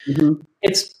like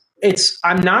it's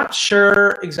I'm not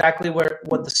sure exactly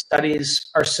what the studies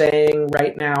are saying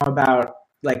right now about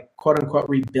like quote unquote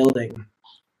rebuilding.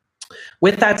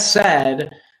 With that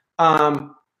said,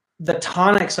 the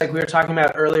tonics, like we were talking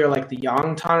about earlier, like the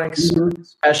yang tonics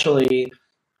especially,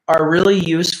 are really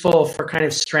useful for kind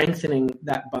of strengthening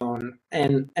that bone.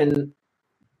 And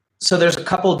so there's a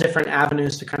couple of different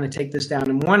avenues to kind of take this down.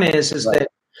 And one is that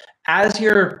as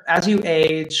you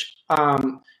age,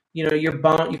 your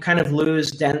bone, you kind of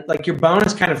lose like your bone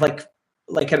is kind of like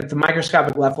at the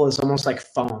microscopic level is almost like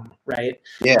foam, right?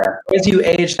 Yeah. As you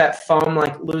age, that foam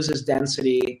like loses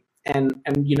density, and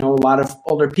a lot of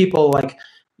older people, like,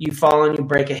 you fall and you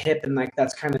break a hip, and like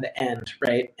that's kind of the end,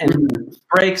 right? And it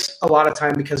breaks a lot of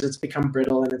time because it's become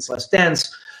brittle and it's less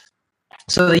dense.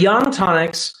 So the yang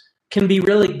tonics can be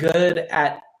really good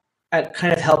at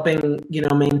kind of helping,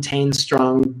 maintain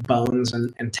strong bones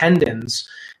and tendons.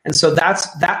 And so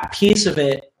that piece of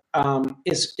it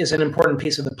is an important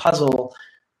piece of the puzzle.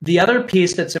 The other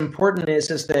piece that's important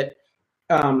is that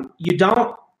you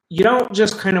don't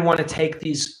just kind of want to take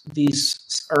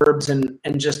these herbs and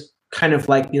just kind of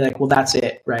like be like, well, that's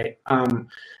it, right?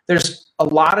 There's a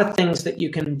lot of things that you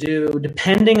can do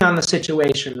depending on the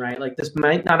situation, right? Like, this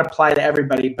might not apply to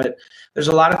everybody, but there's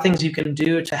a lot of things you can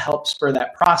do to help spur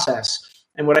that process.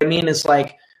 And what I mean is,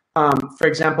 like, for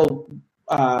example,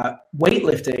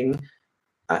 weightlifting.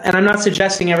 And I'm not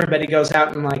suggesting everybody goes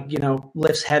out and like,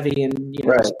 lifts heavy and,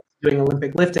 right, doing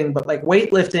Olympic lifting, but like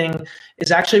weightlifting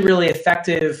is actually really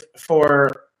effective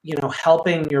for,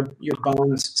 helping your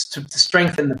bones to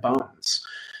strengthen the bones.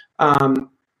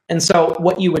 And so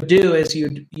what you would do is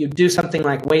you'd do something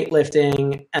like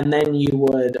weightlifting, and then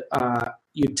you'd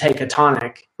take a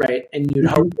tonic, right? And you'd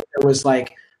hope that there was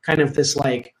like kind of this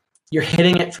like you're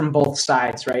hitting it from both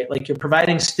sides, right? Like you're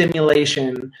providing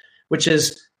stimulation, which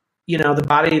is, you know, the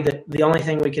body, that the only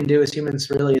thing we can do as humans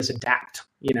really is adapt,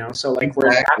 you know? So like we're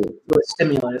adapting to a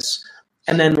stimulus,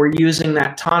 and then we're using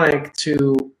that tonic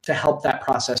to help that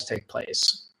process take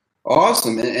place.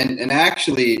 Awesome. And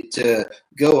actually, to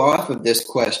go off of this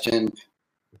question,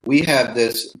 we have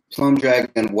this Plum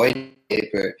Dragon white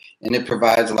paper, and it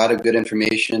provides a lot of good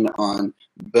information on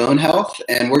bone health.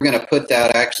 And we're going to put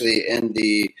that actually in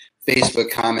the Facebook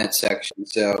comment section.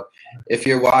 So if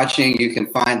you're watching, you can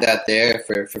find that there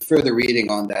for further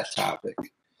reading on that topic.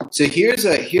 So here's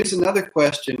another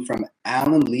question from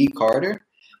Alan Lee Carter.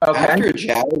 Okay. After a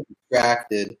jowl is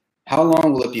extracted, how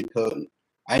long will it be potent?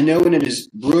 I know when it is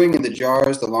brewing in the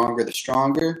jars, the longer the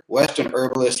stronger. Western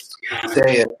herbalists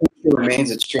say it remains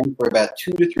at strength for about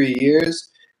 2 to 3 years.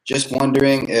 Just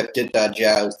wondering if Dit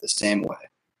Jiao is the same way.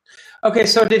 Okay,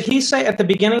 so did he say at the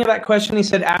beginning of that question, he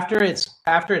said after it's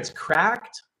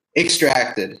cracked?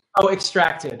 Extracted. Oh,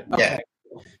 extracted. Okay. Yeah.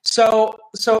 So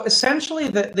essentially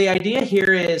the idea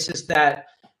here is that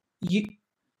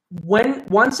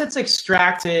once it's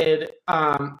extracted,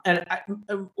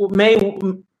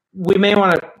 we may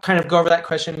want to kind of go over that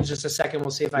question in just a second.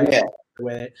 We'll see if I agree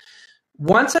with it.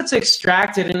 Once it's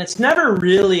extracted, and it's never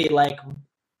really like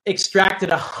extracted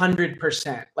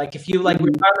 100%. Like if you like,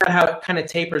 we're talking about how it kind of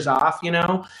tapers off, you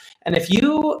know. And if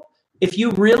you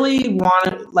really want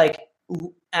to like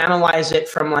analyze it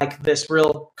from like this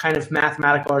real kind of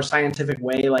mathematical or scientific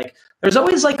way, like there's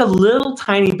always like a little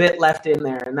tiny bit left in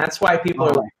there, and that's why people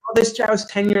are like, "Oh, this Jiao is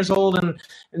 10 years old," and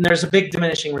there's a big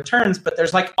diminishing returns, but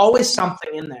there's like always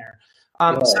something in there.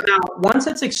 So now, once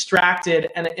it's extracted,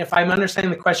 and if I'm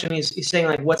understanding the question, he's saying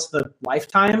like, what's the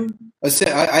lifetime? I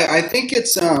think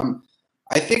it's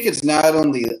not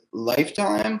only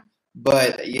lifetime,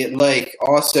 but like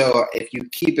also if you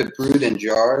keep it brewed in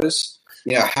jars,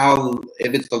 you know,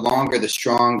 if it's the longer the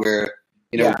stronger.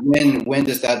 You know, when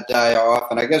does that die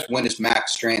off? And I guess when is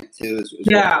max strength too?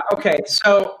 Okay.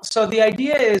 So the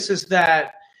idea is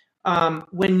that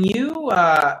when you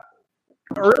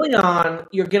early on,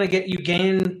 you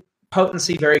gain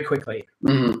potency very quickly.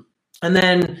 Mm-hmm. And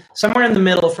then somewhere in the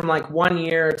middle, from like 1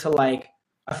 year to like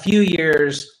a few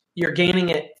years, you're gaining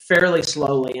it fairly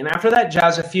slowly. And after that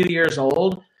Jiao's a few years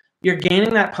old, you're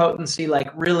gaining that potency like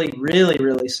really, really,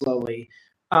 really slowly.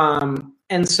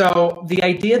 And so the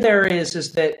idea there is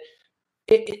that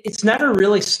it's never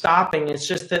really stopping. It's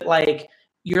just that like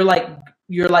you're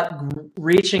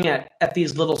reaching at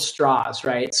these little straws,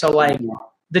 right? So like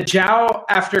the Jiao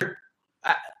after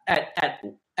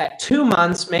at 2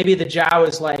 months, maybe the Jiao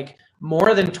is like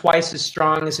more than twice as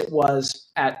strong as it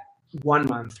was at 1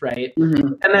 month, right?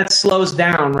 Mm-hmm. And that slows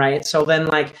down, right? So then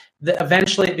like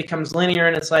eventually it becomes linear,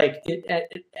 and it's like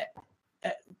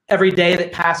every day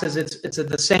that passes, it's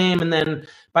the same. And then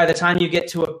by the time you get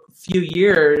to a few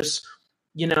years,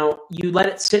 you know, you let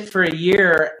it sit for a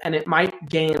year and it might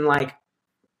gain like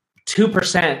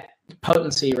 2%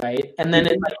 potency, right? And then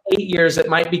in like 8 years, it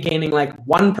might be gaining like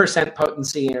 1%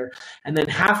 potency, and then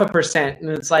 0.5%. And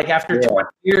it's like after 20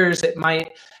 years, it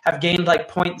might have gained like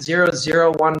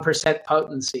 0.001%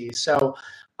 potency. So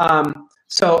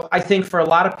I think for a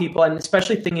lot of people, and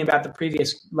especially thinking about the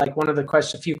previous, like one of the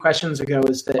a few questions ago,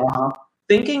 is that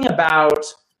thinking about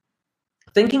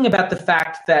the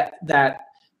fact that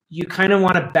you kind of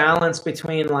want to balance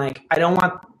between like, I don't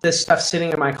want this stuff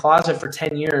sitting in my closet for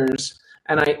 10 years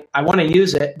and I want to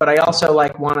use it, but I also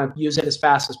like want to use it as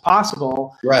fast as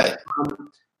possible. Right.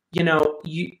 You know,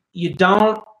 you're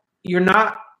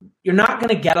not going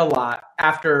to get a lot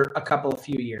after a couple of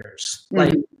few years. Mm-hmm.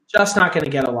 Like just not going to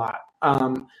get a lot.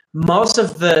 Most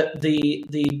of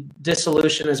the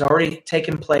dissolution has already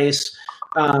taken place.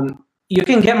 You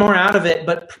can get more out of it,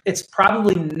 but it's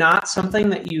probably not something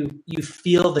that you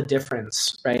feel the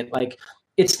difference, right? Like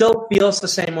it still feels the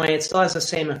same way. It still has the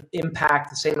same impact,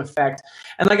 the same effect.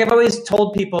 And like I've always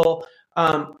told people,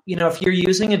 you know, if you're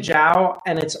using a Jiao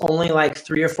and it's only like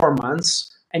 3 or 4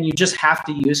 months and you just have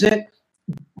to use it,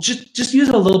 just use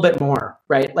it a little bit more,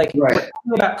 right? Like we're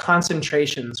talking about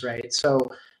concentrations, right? So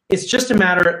it's just a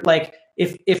matter like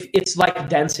if it's like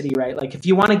density, right? Like if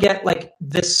you want to get like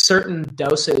this certain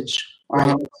dosage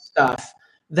stuff,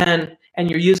 then and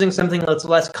you're using something that's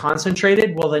less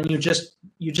concentrated, well then you just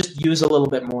use a little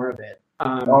bit more of it.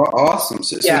 Awesome.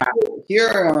 So here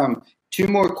are 2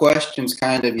 more questions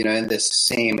kind of, you know, in this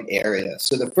same area.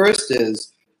 So the first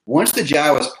is, once the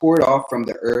Jiao is poured off from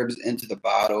the herbs into the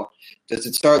bottle, does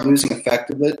it start losing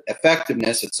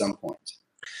effectiveness at some point?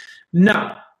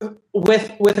 No,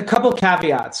 with a couple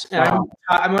caveats. And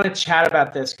I'm going to chat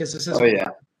about this because this is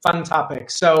a fun topic.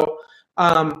 So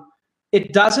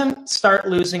it doesn't start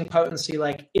losing potency.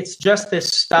 Like, it's just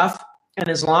this stuff. And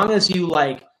as long as you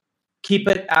like keep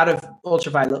it out of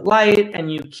ultraviolet light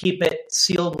and you keep it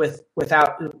sealed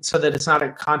without, so that it's not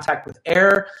in contact with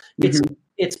air,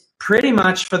 it's pretty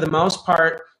much for the most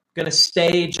part going to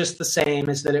stay just the same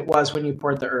as that it was when you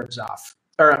poured the herbs off,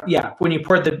 or when you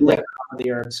poured the liquor off of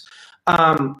the herbs.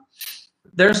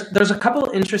 There's a couple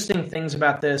interesting things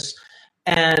about this.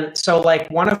 And so like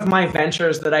one of my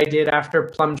ventures that I did after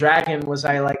Plum Dragon was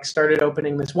I like started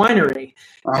opening this winery.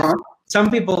 Some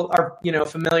people are,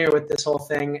 familiar with this whole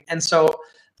thing. And so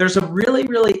there's a really,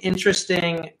 really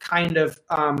interesting kind of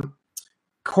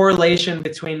correlation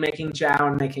between making Jiao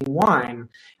and making wine.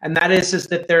 And that is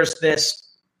that there's this,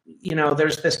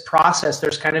 there's this process,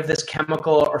 there's kind of this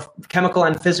chemical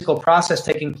and physical process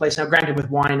taking place. Now, granted, with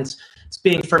wine, it's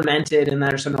being fermented and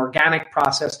there's an organic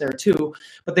process there too.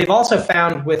 But they've also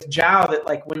found with Jiao that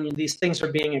like when these things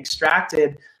are being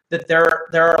extracted, that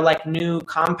there are like new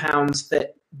compounds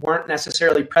that weren't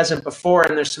necessarily present before,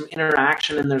 and there's some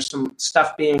interaction and there's some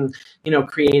stuff being,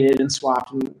 created and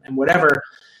swapped and whatever.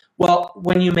 Well,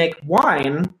 when you make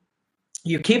wine,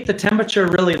 you keep the temperature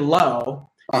really low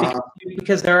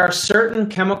because there are certain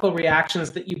chemical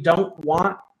reactions that you don't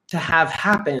want to have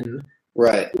happen,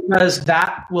 right? Because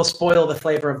that will spoil the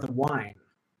flavor of the wine.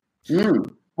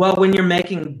 Well, when you're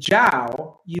making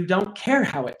Jiao, you don't care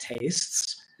how it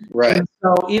tastes. Right. And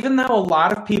so even though a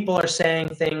lot of people are saying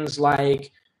things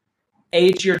like,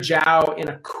 age your Jiao in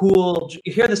a cool,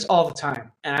 you hear this all the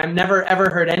time. And I've never, ever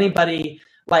heard anybody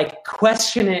like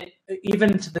question it,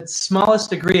 even to the smallest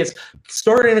degree. It's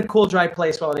stored in a cool, dry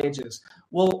place while it ages.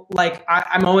 Well, like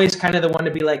I'm always kind of the one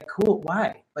to be like, cool,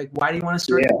 why? Like, why do you want to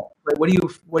store it? Like, what are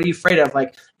you afraid of?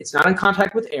 Like, it's not in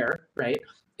contact with air, right?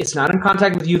 It's not in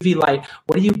contact with UV light.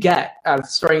 What do you get out of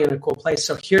storing it in a cool place?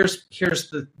 So here's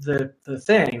the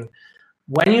thing.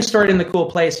 When you store it in the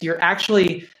cool place, you're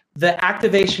actually, the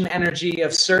activation energy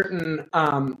of certain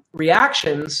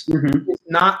reactions is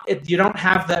not, you don't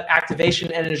have the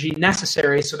activation energy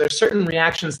necessary. So there's certain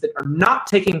reactions that are not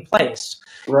taking place.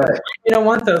 Right. You don't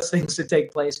want those things to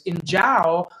take place. In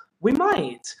Jiao, we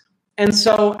might. And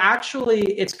so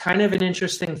actually, it's kind of an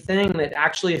interesting thing that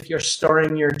actually, if you're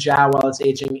storing your Jiao while it's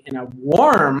aging in a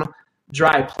warm,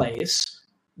 dry place,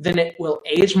 then it will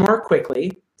age more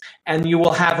quickly, and you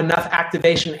will have enough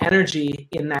activation energy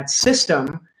in that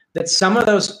system that some of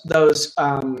those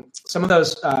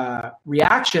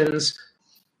reactions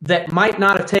that might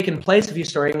not have taken place if you're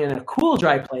storing in a cool,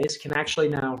 dry place can actually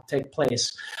now take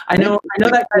place. I know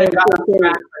that kind of got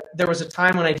back, but there was a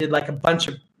time when I did like a bunch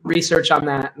of research on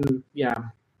that, and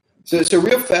So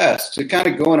real fast, so kind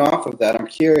of going off of that, I'm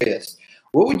curious,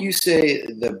 what would you say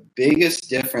the biggest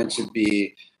difference would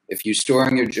be if you're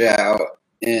storing your Jiao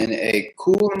in a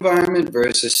cool environment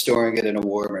versus storing it in a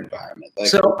warm environment? Like,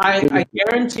 so I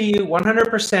guarantee you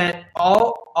 100%,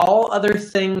 all other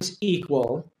things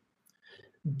equal,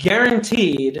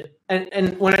 guaranteed,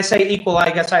 and when I say equal,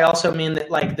 I guess I also mean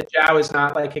that like the Jiao is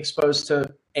not like exposed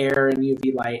to air and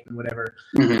UV light and whatever.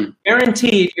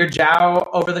 Guaranteed, your Jiao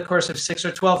over the course of 6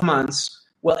 or 12 months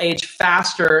will age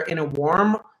faster in a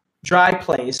warm, dry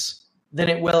place than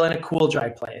it will in a cool, dry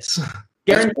place.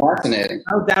 That's fascinating.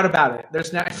 No doubt about it.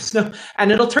 There's no,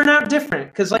 and it'll turn out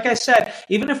different because, like I said,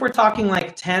 even if we're talking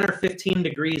like 10 or 15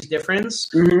 degrees difference,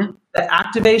 the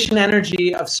activation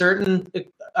energy of certain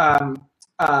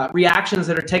reactions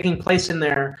that are taking place in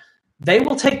there, they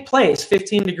will take place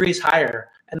 15 degrees higher,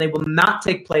 and they will not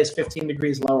take place 15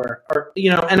 degrees lower. Or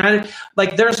and I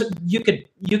like you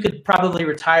could probably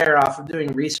retire off of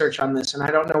doing research on this, and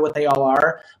I don't know what they all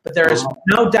are, but there is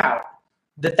no doubt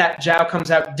that Jiao comes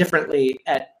out differently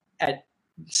at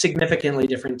significantly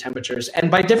different temperatures. And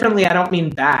by differently, I don't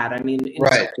mean bad. I mean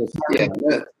right.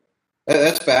 Yeah,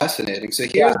 that's fascinating. So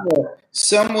here's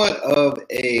somewhat of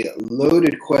a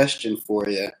loaded question for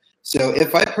you. So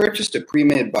if I purchased a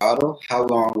pre-made bottle, how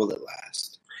long will it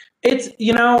last? It's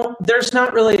there's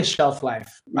not really a shelf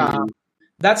life.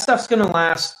 That stuff's going to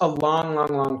last a long, long,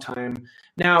 long time.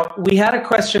 Now, we had a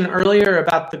question earlier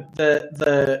about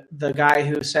the guy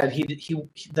who said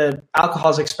the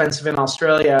alcohol is expensive in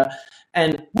Australia,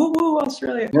 and woo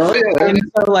Australia. Oh, yeah.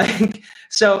 And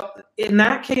so in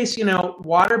that case,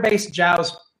 water-based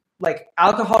Jiaos, like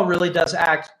alcohol really does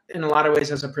act in a lot of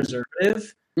ways as a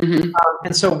preservative,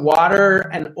 and so water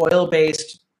and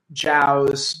oil-based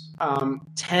Jiaos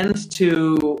tend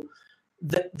to.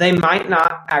 They might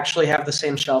not actually have the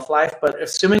same shelf life, but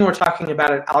assuming we're talking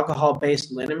about an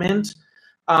alcohol-based liniment,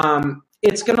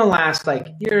 it's going to last like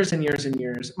years and years and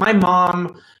years. My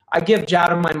mom I give Jow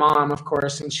to my mom, of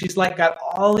course, and she's like got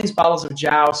all these bottles of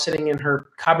Jow sitting in her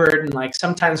cupboard, and like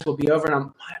sometimes we'll be over, and I'm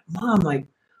like, Mom, like,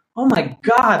 oh my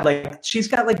God, like she's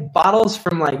got like bottles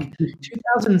from like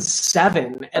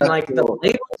 2007, and like the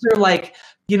labels are like,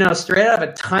 you know, straight out of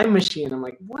a time machine. I'm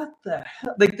like, what the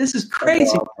hell? Like this is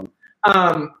crazy.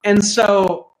 And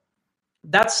so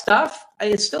that stuff,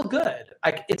 it's still good.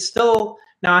 Like it's still,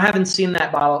 now I haven't seen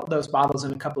those bottles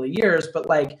in a couple of years, but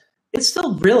like it's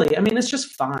still really, I mean, it's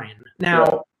just fine.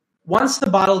 Now, once the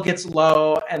bottle gets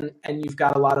low and you've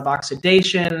got a lot of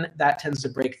oxidation, that tends to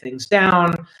break things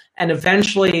down. And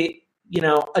eventually, you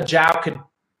know, a Jow could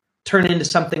turn into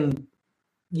something,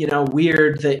 you know,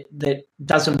 weird that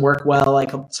doesn't work well.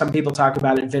 Like some people talk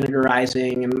about it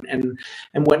vinegarizing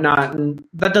and whatnot. And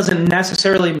that doesn't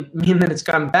necessarily mean that it's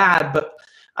gone bad. But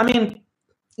I mean,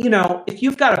 you know, if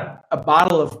you've got a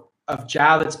bottle of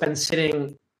Jow that's been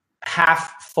sitting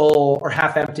half full or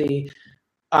half empty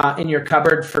in your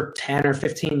cupboard for 10 or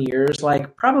 15 years,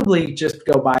 like probably just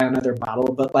go buy another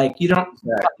bottle. But like you don't,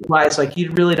 otherwise, like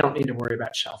you really don't need to worry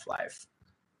about shelf life.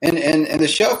 And the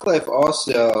shelf life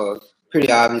also pretty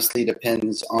obviously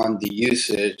depends on the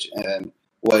usage and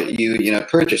what you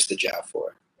purchase the Jow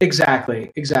for. Exactly.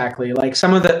 Like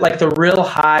some of the real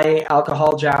high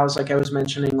alcohol Jows, like I was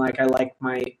mentioning, like I like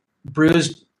my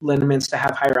bruised liniments to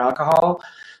have higher alcohol.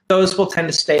 Those will tend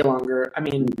to stay longer. I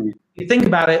mean, you think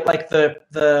about it, like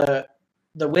the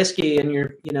whiskey in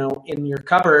your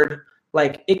cupboard,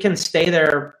 like it can stay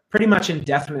there pretty much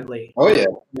indefinitely. Oh yeah.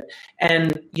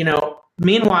 And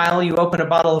meanwhile, you open a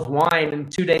bottle of wine, and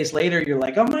 2 days later, you're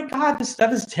like, "Oh my God, this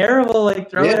stuff is terrible!"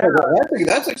 Like, throw it out.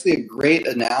 That's actually a great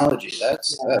analogy.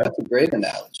 That's a great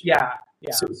analogy. Yeah.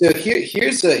 So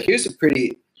here's a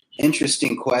pretty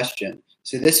interesting question.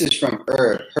 So this is from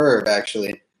Herb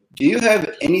actually. Do you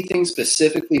have anything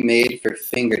specifically made for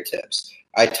fingertips?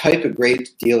 I type a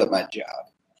great deal at my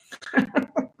job.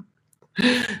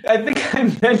 I think I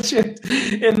mentioned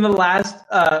in the last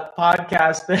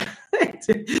podcast that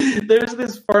there's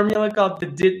this formula called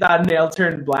the nail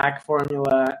turn black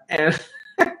formula, and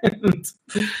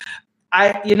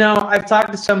I've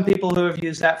talked to some people who have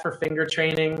used that for finger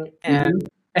training, and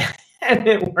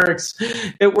it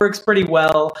works pretty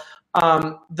well.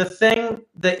 The thing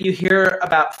that you hear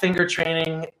about finger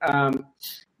training,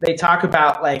 they talk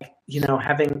about like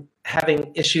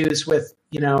having issues with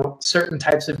certain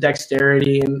types of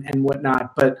dexterity and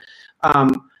whatnot. But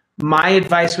my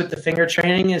advice with the finger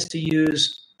training is to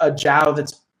use a Jow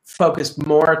that's focused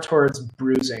more towards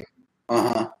bruising.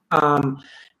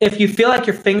 If you feel like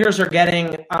your fingers are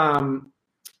getting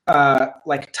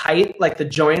like tight, like the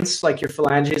joints, like your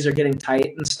phalanges are getting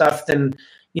tight and stuff, then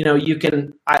you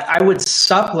can. I would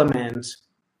supplement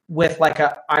with like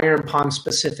a iron palm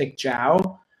specific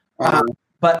Jow.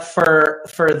 But for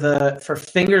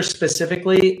fingers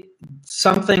specifically,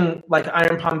 something like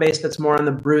iron palm based that's more on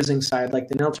the bruising side, like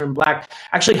the nail turn black.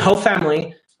 Actually, Ho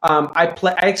Family.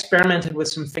 I experimented with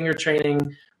some finger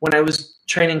training when I was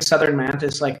training Southern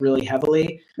Mantis like really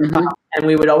heavily, and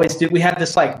we had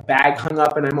this like bag hung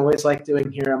up, and I'm always doing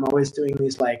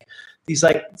these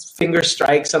finger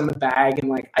strikes on the bag, and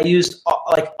like I used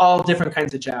all different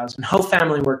kinds of Jows, and Ho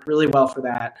Family worked really well for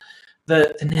that.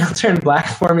 The nail turn black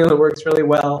formula works really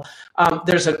well.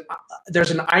 There's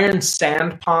an iron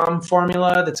sand palm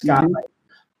formula that's got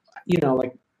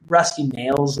like rusty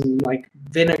nails and like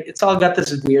vinegar. It's all got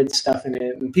this weird stuff in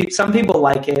it, and some people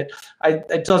like it. I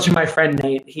told you my friend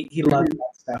Nate, he loves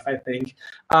that stuff. I think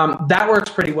that works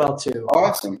pretty well too.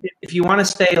 Awesome. If you want to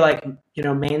stay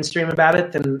mainstream about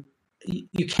it, then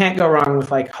you can't go wrong with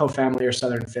like Ho Family or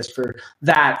Southern Fist for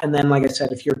that. And then, like I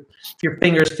said, if your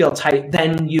fingers feel tight,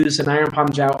 then use an iron palm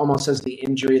Jow almost as the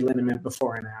injury liniment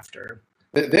before and after.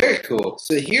 Very cool.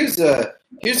 So here's a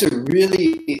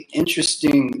really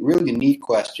interesting, really unique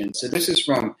question. So this is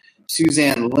from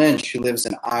Suzanne Lynch, who lives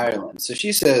in Ireland. So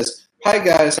she says, "Hi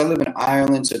guys, I live in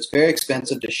Ireland, so it's very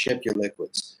expensive to ship your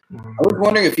liquids. I was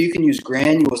wondering if you can use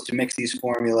granules to mix these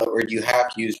formula, or do you have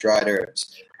to use dried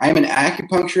herbs? I am an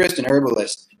acupuncturist and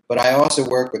herbalist, but I also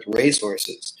work with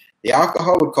racehorses. The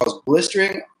alcohol would cause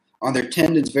blistering on their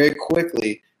tendons very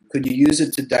quickly. Could you use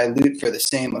it to dilute for the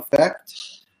same effect?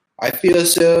 I feel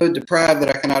so deprived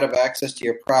that I cannot have access to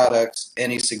your products.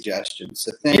 Any suggestions?"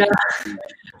 So thank you.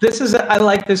 I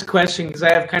like this question because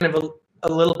I have kind of a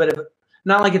little bit of,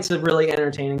 not like it's a really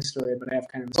entertaining story, but I have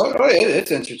kind of. It's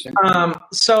interesting.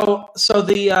 So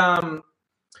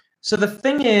the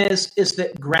thing is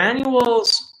that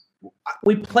granules.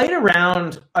 We played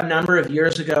around a number of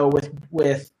years ago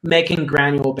with making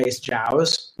granule based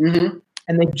Jows, and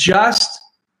they just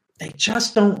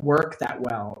don't work that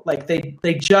well. Like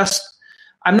they just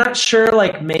I'm not sure,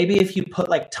 like maybe if you put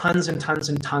like tons and tons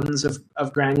and tons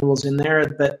of granules in there,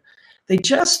 but they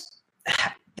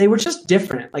were just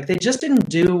different. Like they just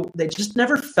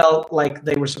never felt like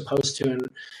they were supposed to.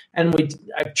 And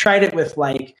I tried it with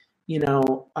like,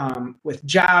 with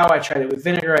Jow, I tried it with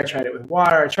vinegar, I tried it with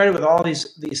water, I tried it with all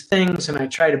these things, and I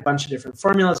tried a bunch of different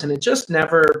formulas, and it just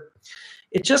never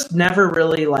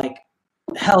really like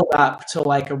held up to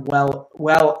like a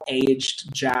well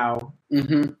aged Jow,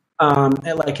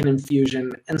 like an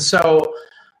infusion. And so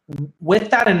with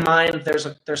that in mind,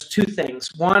 there's two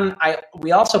things. One,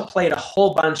 we also played a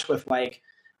whole bunch with like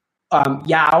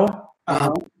Yao,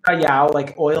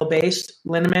 like oil based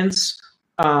liniments,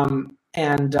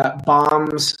 and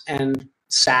bombs and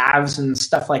salves and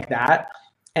stuff like that.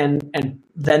 And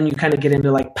then you kind of get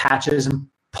into like patches and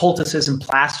poultices and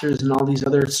plasters and all these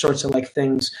other sorts of like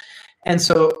things. And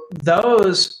so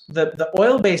the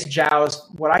oil-based Jows,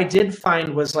 what I did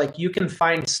find was like, you can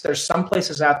find, there's some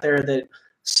places out there that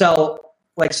sell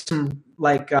like some,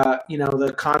 like,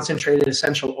 the concentrated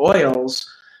essential oils.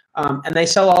 And they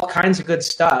sell all kinds of good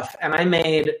stuff. And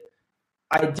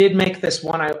I did make this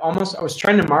one. I was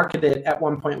trying to market it at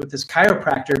one point with this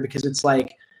chiropractor because it's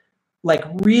like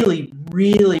really,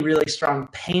 really, really strong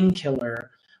painkiller.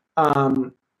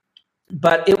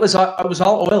 But it was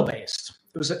all oil based.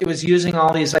 It was using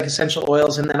all these like essential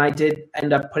oils, and then I did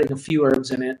end up putting a few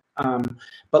herbs in it.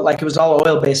 But like it was all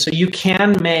oil based. So you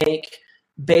can make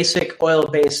basic oil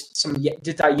based some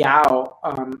Dita Yao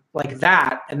like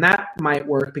that, and that might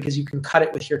work because you can cut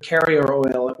it with your carrier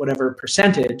oil at whatever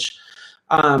percentage.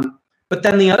 But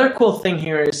then the other cool thing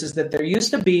here is that there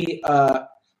used to be a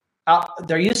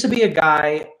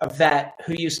guy, a vet,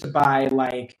 who used to buy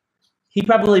like, he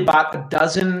probably bought a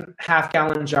dozen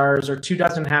half-gallon jars or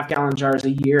 24 half-gallon jars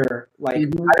a year. Like,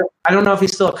 I don't know if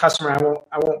he's still a customer.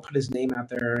 I won't put his name out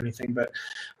there or anything, but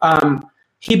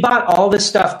he bought all this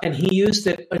stuff and he used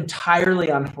it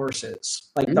entirely on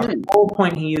horses. Like the whole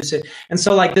point, he used it. And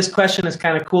so like this question is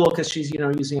kind of cool because she's,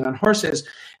 using it on horses.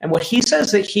 And what he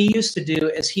says that he used to do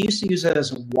is he used to use it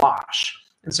as a wash.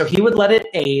 And so he would let it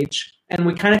age, and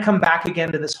we kind of come back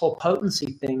again to this whole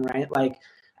potency thing, right? Like,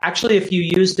 actually, if you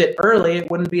used it early, it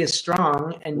wouldn't be as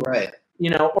strong. And, right.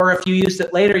 Or if you used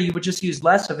it later, you would just use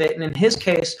less of it. And in his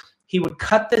case, he would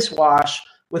cut this wash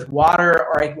with water,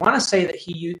 or I want to say that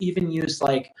he even used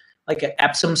like an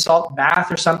Epsom salt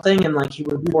bath or something. And like he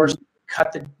would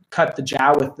cut the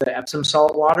Jow with the Epsom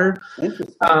salt water.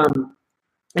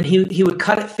 And he would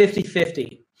cut it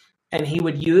 50-50. And he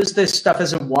would use this stuff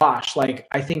as a wash, like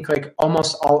I think like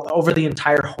almost all over the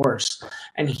entire horse.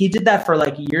 And he did that for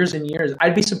like years and years.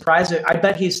 I'd be surprised. I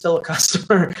bet he's still a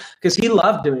customer because he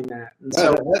loved doing that. And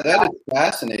so that is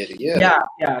fascinating. Yeah.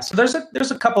 Yeah. So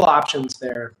there's a couple options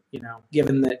there,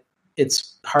 given that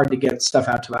it's hard to get stuff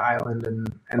out to the island. And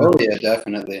oh yeah,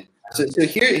 definitely. So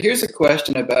here's a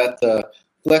question about the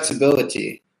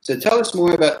flexibility. So tell us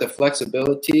more about the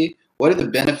flexibility. What are the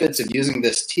benefits of using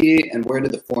this tea, and where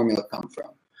did the formula come from?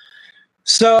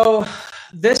 So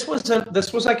this was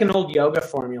like an old yoga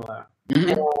formula.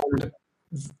 And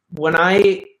when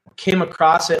I came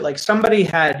across it, like somebody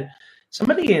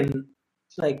in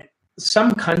like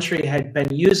some country had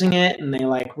been using it, and they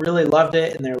like really loved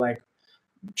it, and they're like,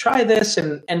 try this,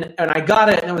 and I got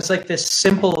it, and it was like this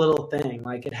simple little thing.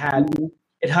 Like it had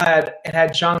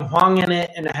zhang huang in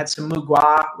it, and it had some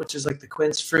mugua, which is like the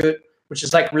quince fruit, which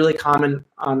is like really common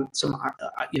on some,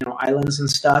 islands and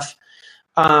stuff.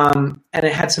 And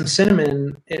it had some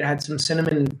cinnamon. It had some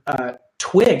cinnamon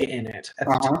twig in it at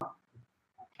the time.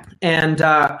 And,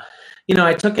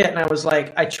 I took it and I was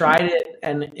like, I tried it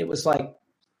and it was like,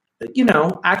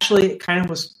 actually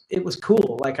it was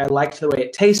cool. Like I liked the way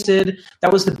it tasted.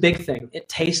 That was the big thing. It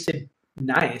tasted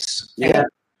nice. Yeah. And,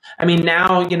 I mean,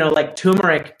 now, like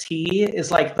turmeric tea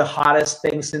is like the hottest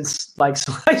thing since like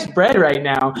sliced bread right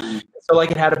now. So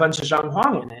like it had a bunch of zhang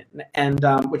huang in it, and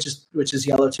which is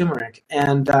yellow turmeric.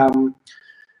 And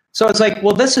so it's like,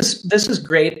 well, this is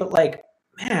great, but like,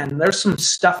 man, there's some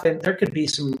stuff in there. Could be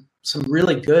some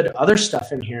really good other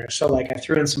stuff in here. So like I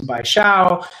threw in some bai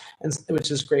shao, which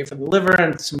is great for the liver,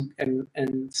 and some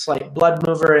and slight blood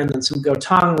mover, and then some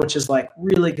gotong, which is like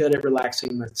really good at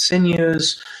relaxing the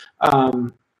sinews.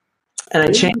 And I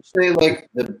changed. Say like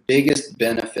the biggest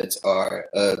benefits are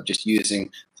of just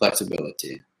using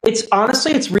flexibility.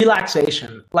 It's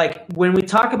relaxation. Like when we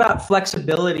talk about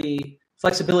flexibility,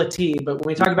 but when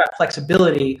we talk about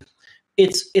flexibility,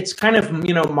 it's kind of,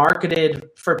 marketed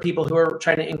for people who are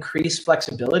trying to increase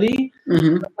flexibility.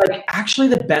 Like actually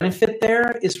the benefit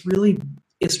there is really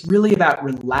about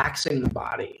relaxing the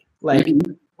body. Like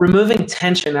removing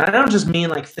tension. And I don't just mean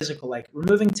like physical, like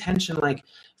removing tension, like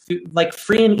like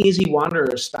free and easy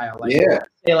wanderer style. Like, Yeah.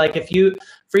 say, like if you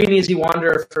free and easy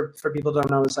wanderer for people who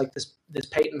don't know is like this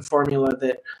patent formula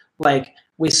that like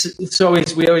we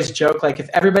always joke like if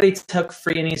everybody took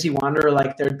free and easy wanderer,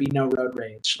 like there'd be no road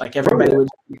rage. Like everybody would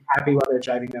be happy while they're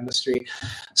driving down the street.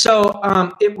 So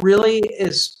it really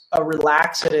is a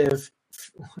relaxative.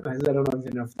 I don't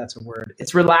even know if that's a word.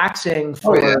 It's relaxing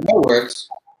for. Oh yeah, that works.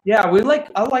 Yeah,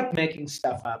 I like making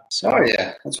stuff up. So. Oh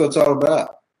yeah, that's what it's all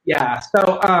about. Yeah,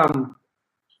 so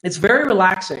it's very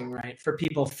relaxing, right, for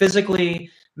people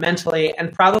physically, mentally,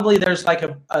 and probably there's like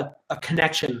a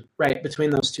connection, right,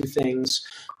 between those two things.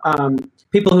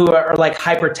 People who are like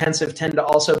hypertensive tend to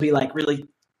also be like really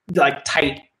like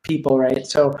tight people, right?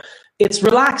 So it's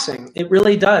relaxing. It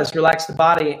really does relax the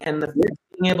body, and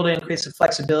being able to increase the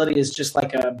flexibility is just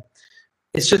like a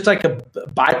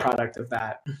byproduct of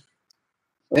that.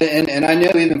 And I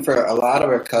know even for a lot of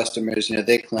our customers,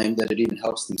 they claim that it even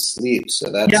helps them sleep.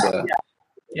 So that's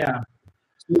yeah.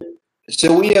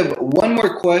 So we have one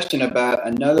more question about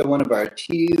another one of our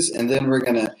teas, and then we're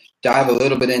going to dive a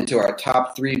little bit into our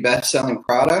top 3 best-selling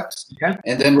products,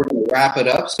 and then we're going to wrap it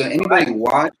up. So anybody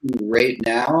watching right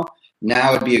now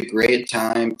would be a great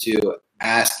time to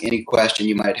ask any question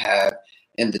you might have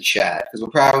in the chat, because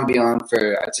we'll probably be on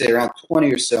for, I'd say, around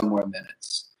 20 or so more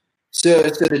minutes. So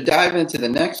to dive into the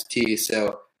next tea,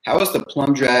 so how is the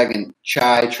Plum Dragon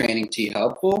Chai Training Tea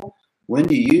helpful? When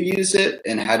do you use it,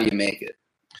 and how do you make it?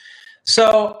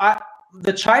 So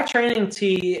the Chai Training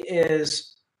Tea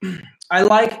is,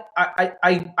 I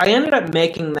ended up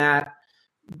making that,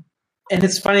 and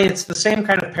it's funny, it's the same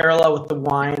kind of parallel with the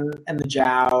wine and the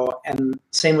Jiao, and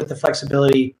same with the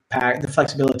flexibility pack, the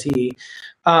flexibility.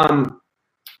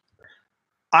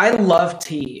 I love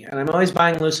tea, and I'm always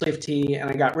buying loose leaf tea, and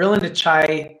I got real into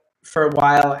chai for a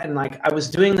while, and like I was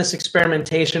doing this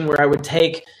experimentation where I would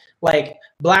take like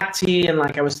black tea, and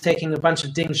like I was taking a bunch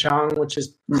of ding xiang, which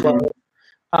is clove,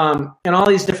 and all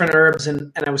these different herbs,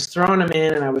 and I was throwing them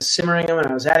in, and I was simmering them, and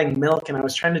I was adding milk, and I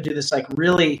was trying to do this like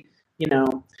really,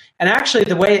 and actually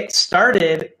the way it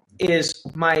started is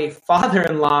my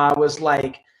father-in-law was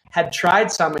like, had tried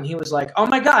some, and he was like, oh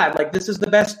my God, like this is the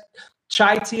best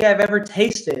chai tea I've ever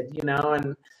tasted,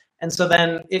 and so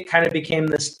then it kind of became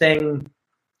this thing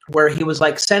where he was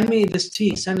like, send me this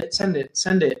tea, send it.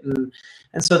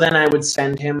 And so then I would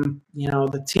send him,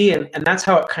 the tea, and that's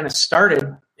how it kind of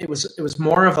started. It was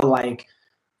more of a like,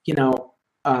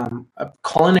 a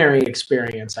culinary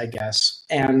experience, I guess.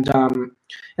 And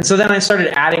so then I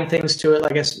started adding things to it.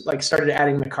 Like I started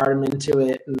adding the cardamom into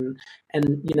it and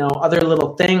other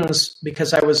little things,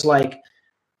 because I was like,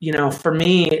 for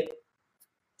me,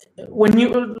 when you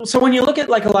look at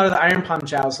like a lot of the Iron Palm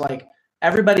Jiaos, like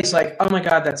everybody's like, oh my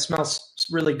God, that smells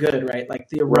really good, right? Like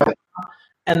the aroma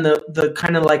and the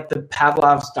kind of like the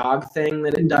Pavlov's dog thing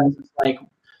that it does. Like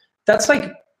that's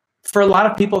like, for a lot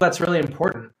of people, that's really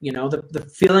important.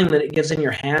 The feeling that it gives in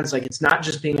your hands, like it's not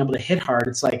just being able to hit hard.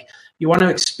 It's like you want to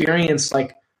experience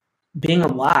like being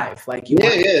alive. Like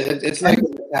it's like a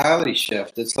mentality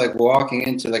shift. It's like walking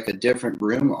into like a different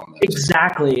room almost.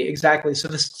 Exactly. So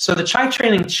the Chai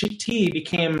Training Tea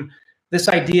became this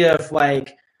idea of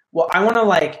like, well, I want to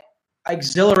like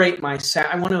exhilarate myself.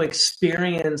 I want to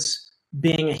experience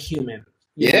being a human.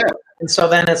 Yeah. And so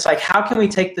then it's like, how can we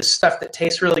take this stuff that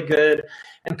tastes really good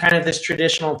and kind of this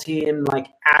traditional tea and like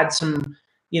add some,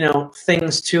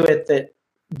 things to it that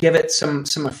give it some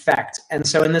effect. And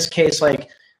so in this case, like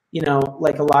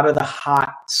a lot of the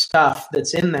hot stuff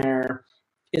that's in there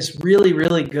is really,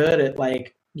 really good at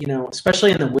like,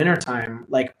 especially in the wintertime,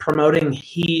 like promoting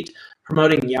heat,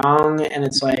 promoting yang. And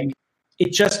it's like,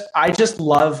 I just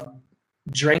love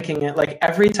drinking it. Like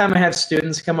every time I have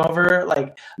students come over,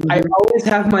 like I always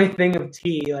have my thing of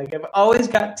tea. Like I've always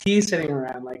got tea sitting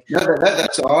around. Like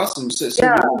that's awesome. So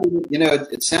yeah.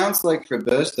 It sounds like for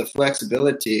both the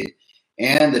flexibility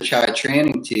and the Chai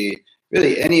Training Tea,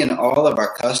 really any and all of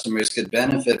our customers could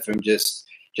benefit from just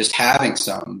having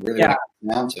some. Really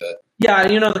down to it. Yeah,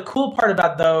 the cool part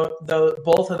about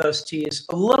both of those teas,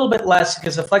 a little bit less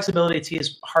because the flexibility tea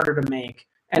is harder to make.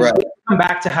 And right. We'll come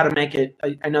back to how to make it.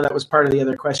 I know that was part of the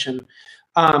other question.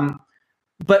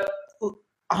 But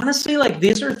honestly, like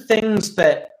these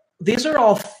are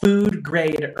all food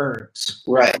grade herbs.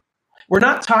 Right. We're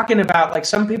not talking about like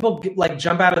some people like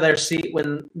jump out of their seat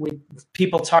when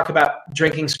people talk about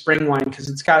drinking spring wine because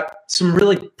it's got some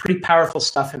really pretty powerful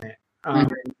stuff in it.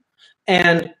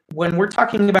 And when we're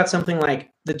talking about something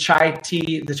like the chai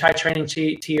tea, the Chai Training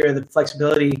tea or the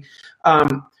flexibility,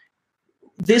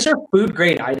 these are food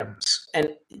grade items, and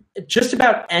just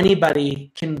about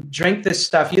anybody can drink this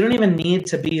stuff. You don't even need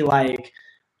to be like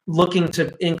looking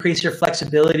to increase your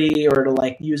flexibility or to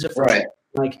like use it for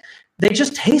like they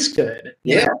just taste good.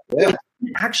 Yeah.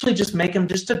 Actually just make them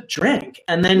just a drink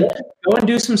and then go and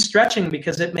do some stretching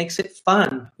because it makes it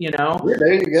fun, you know? Yeah,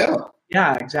 there you go.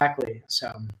 Yeah, exactly.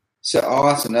 So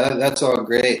awesome. That's all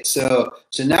great. So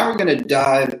now we're going to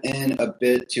dive in a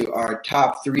bit to our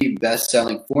top 3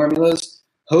 best-selling formulas: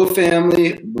 Ho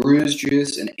Family, Brews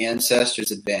Juice, and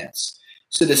Ancestors Advanced.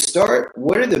 So to start,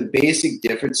 what are the basic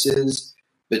differences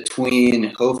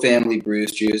between Ho Family,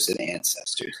 Brews Juice, and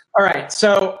Ancestors? All right.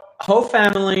 So Ho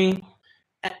Family,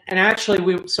 and actually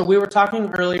we were talking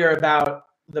earlier about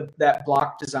that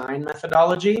block design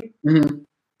methodology,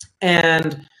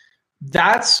 and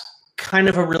that's kind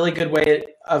of a really good way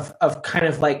of kind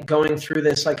of like going through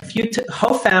this. Like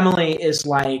Ho Family is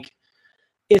like,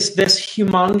 it's this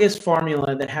humongous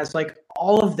formula that has like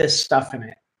all of this stuff in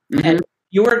it. And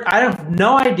I have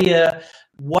no idea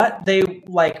what the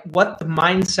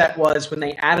mindset was when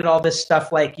they added all this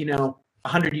stuff, like, you know,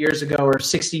 100 years ago or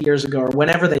 60 years ago or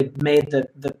whenever they made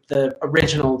the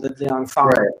original, the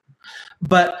enfant. Right.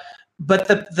 But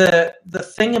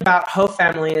the thing about Ho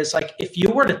Family is, like, if you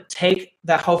were to take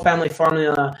the Ho Family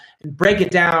formula and break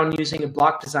it down using a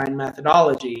block design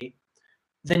methodology,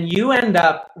 then you end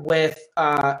up with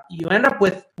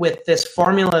this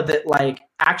formula that like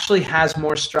actually has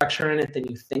more structure in it than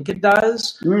you think it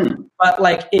does. But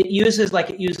like it uses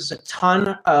a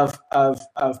ton of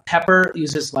pepper. It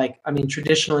uses, like, I mean,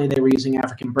 traditionally they were using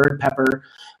African bird pepper,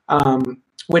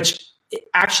 which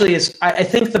actually is, I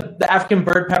think the African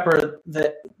bird pepper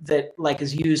that like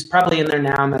is used probably in there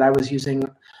now and that I was using,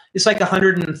 it's like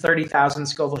 130,000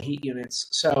 Scoville heat units.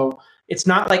 So it's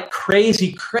not like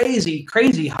crazy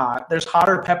hot. There's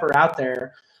hotter pepper out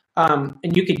there,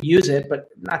 and you could use it, but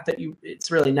not that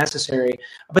it's really necessary.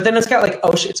 But then it's got like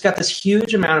OSHA. It's got this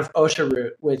huge amount of OSHA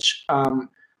root, which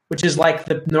is like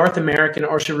the North American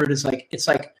OSHA root is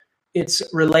like it's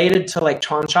related to like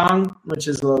chong chong, which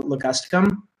is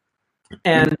ligusticum,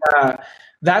 and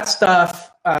that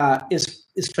stuff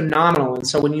is phenomenal. And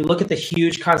so when you look at the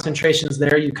huge concentrations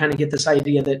there, you kind of get this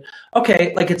idea that,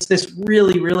 okay, like it's this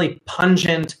really, really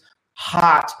pungent,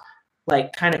 hot,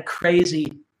 like kind of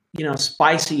crazy, you know,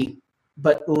 spicy,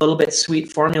 but a little bit sweet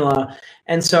formula.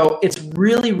 And so it's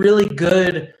really, really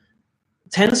good,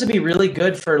 tends to be really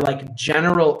good for like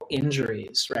general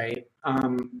injuries, right?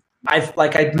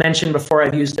 Like I mentioned before,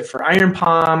 I've used it for iron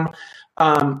palm,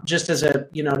 just as a,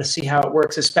 you know, to see how it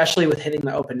works, especially with hitting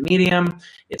the open medium.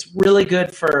 It's really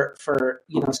good for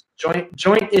you know,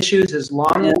 joint issues, as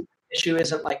long as the issue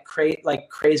isn't like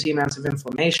crazy amounts of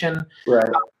inflammation. Right.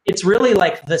 It's really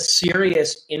like the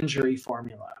serious injury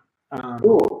formula.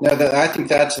 I think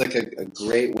that's like a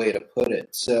great way to put it.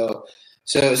 So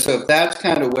if that's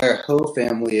kind of where Ho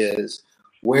Family is,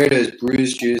 where does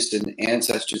Brews Juice and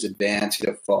Ancestors Advanced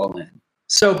fall in?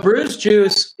 So Brews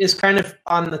Juice is kind of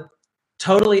on the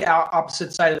totally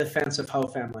opposite side of the fence of Ho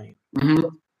Family.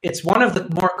 It's one of the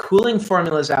more cooling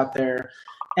formulas out there,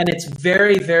 and it's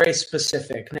very, very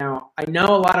specific. Now, I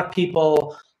know a lot of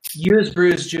people use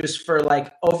Brews Juice for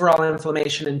like overall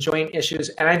inflammation and joint issues,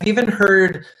 and I've even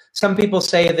heard some people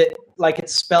say that like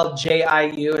it's spelled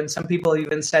Jiu, and some people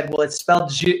even said, well, it's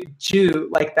spelled Jew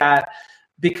like that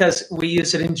because we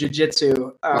use it in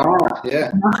jiu-jitsu.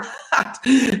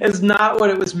 It's not what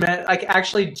it was meant. Like,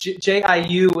 actually,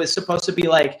 Jiu was supposed to be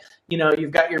like, you know, you've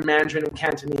got your Mandarin and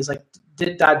Cantonese, like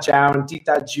dit da jiao and dit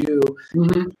da ju.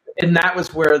 And that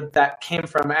was where that came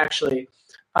from, actually.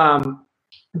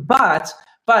 But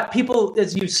people,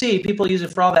 as you see, people use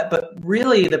it for all that. But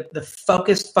really, the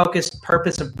focused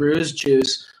purpose of Brews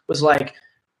Juice was like,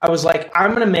 I was like,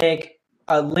 I'm going to make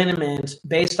a liniment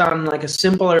based on like a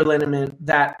simpler liniment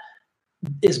that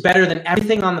is better than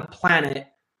everything on the planet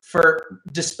for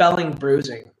dispelling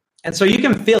bruising. And so you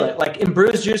can feel it. Like in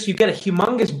Brews Juice, you get a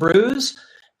humongous bruise,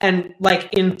 and like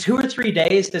in 2 or 3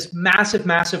 days, this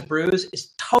massive bruise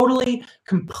is totally,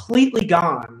 completely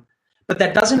gone. But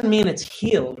that doesn't mean it's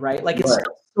healed, right? Like it's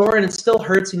still sore and it still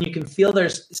hurts, and you can feel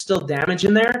there's still damage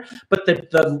in there. But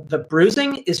the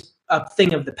bruising is a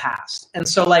thing of the past. And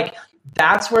so like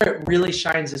that's where it really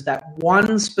shines, is that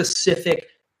one specific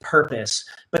purpose.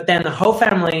 But then the Ho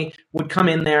Family would come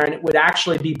in there and it would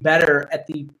actually be better at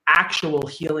the actual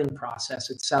healing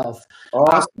process itself.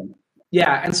 Awesome.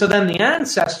 Yeah. And so then the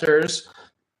Ancestors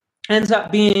ends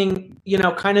up being, you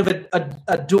know, kind of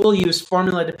a dual use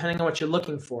formula depending on what you're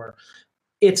looking for.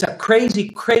 It's a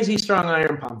crazy strong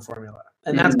iron palm formula.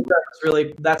 And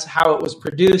that's how it was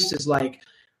produced, is like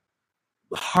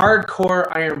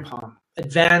hardcore iron palm,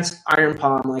 advanced iron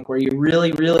palm, like where you're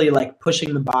really, really like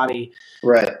pushing the body.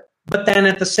 Right. But then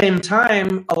at the same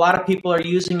time, a lot of people are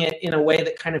using it in a way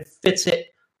that kind of fits it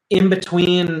in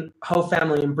between Ho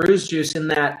Family and Bruise Juice, in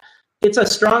that it's a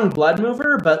strong blood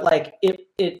mover, but like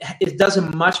it does a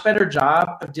much better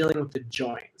job of dealing with the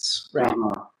joints, right?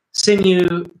 Uh-huh.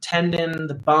 Sinew, tendon,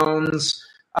 the bones,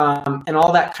 and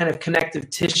all that kind of connective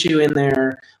tissue in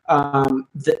there,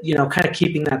 that, you know, kind of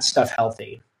keeping that stuff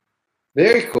healthy.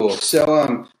 Very cool.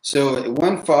 So, so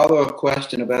one follow-up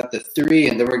question about the three,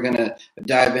 and then we're going to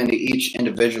dive into each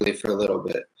individually for a little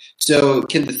bit. So,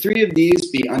 can the three of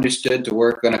these be understood to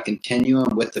work on a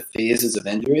continuum with the phases of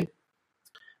injury?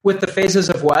 With the phases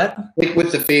of what? Like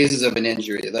with the phases of an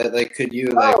injury. Like could you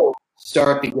like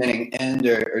start, beginning, end,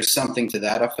 or something to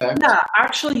that effect? Yeah,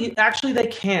 actually they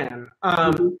can.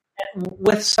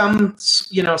 With some,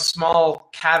 you know, small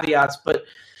caveats, but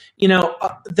you know,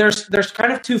 there's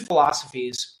kind of two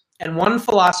philosophies, and one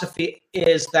philosophy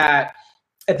is that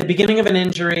at the beginning of an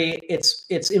injury,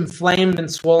 it's inflamed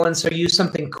and swollen, so use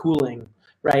something cooling,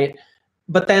 right?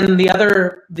 But then the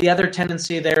other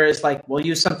tendency there is like, well,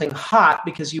 use something hot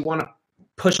because you want to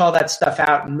push all that stuff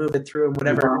out and move it through and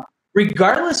whatever. Mm-hmm.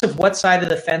 Regardless of what side of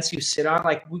the fence you sit on,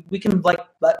 like we can like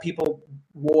let people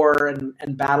war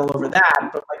and battle over that,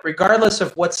 but like regardless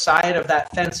of what side of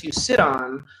that fence you sit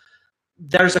on,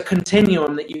 there's a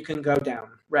continuum that you can go down,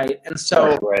 right? And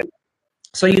so,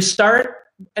 so you start,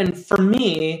 and for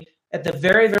me, at the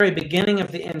very, very beginning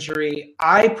of the injury,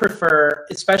 I prefer,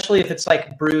 especially if it's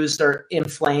like bruised or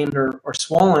inflamed or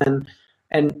swollen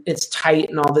and it's tight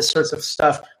and all this sorts of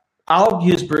stuff, I'll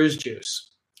use Bruise Juice.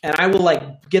 And I will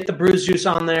like get the Bruise Juice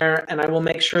on there, and I will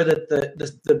make sure that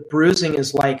the bruising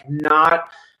is like not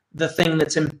the thing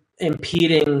that's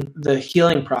impeding the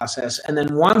healing process. And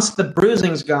then once the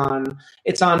bruising's gone,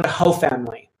 it's on to Ho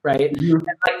Family, right? Mm-hmm.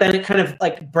 And like then it kind of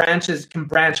like can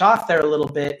branch off there a little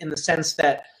bit, in the sense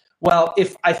that, well,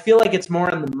 if I feel like it's more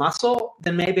in the muscle,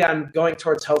 then maybe I'm going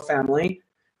towards Ho Family.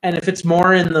 And if it's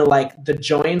more in the like the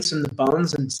joints and the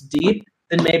bones and it's deep,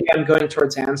 then maybe I'm going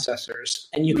towards Ancestors.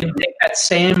 And you can take that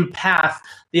same path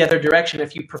the other direction.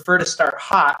 If you prefer to start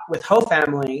hot with Ho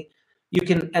Family, you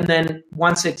can, and then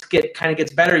once it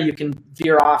gets better, you can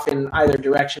veer off in either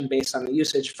direction based on the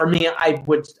usage. For me, I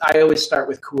always start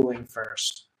with cooling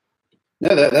first.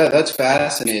 No, that's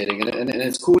fascinating, and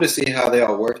it's cool to see how they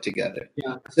all work together.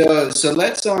 Yeah. So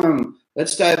let's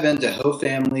dive into Ho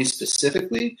Family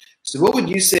specifically. So what would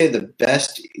you say the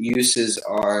best uses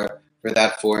are for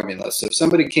that formula? So if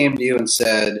somebody came to you and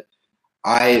said,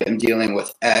 I am dealing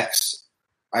with X,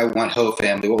 I want Ho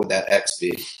Family, what would that X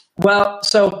be? Well,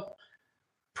 so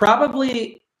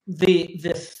probably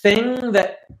the thing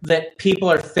that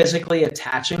people are physically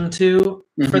attaching to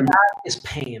for that is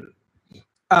pain.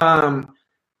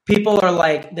 People are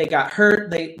like, they got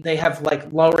hurt, they have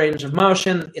like low range of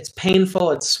motion, it's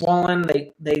painful, it's swollen,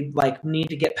 they like need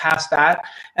to get past that.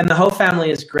 And the Ho Family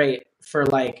is great for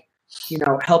like, you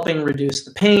know, helping reduce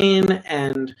the pain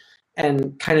and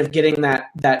kind of getting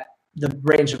the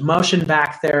range of motion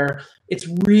back there. It's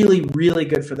really, really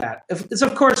good for that.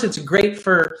 Of course, it's great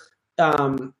for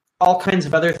all kinds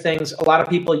of other things. A lot of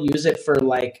people use it for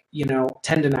like, you know,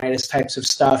 tendonitis types of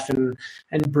stuff and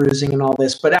bruising and all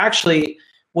this. But actually,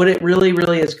 what it really,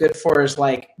 really is good for is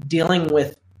like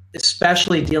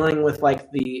especially dealing with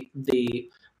like the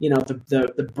you know,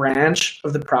 the branch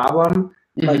of the problem,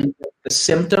 like the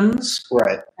symptoms.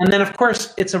 Right. And then of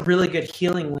course it's a really good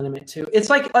healing limit too. It's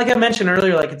like I mentioned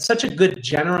earlier, like it's such a good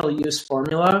general use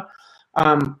formula.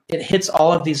 It hits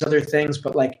all of these other things,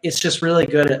 but like it's just really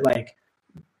good at like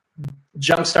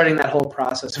jump-starting that whole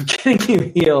process of getting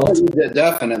you healed.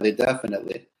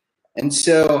 Definitely. And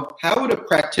so how would a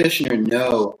practitioner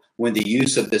know when the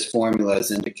use of this formula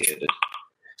is indicated?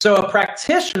 So a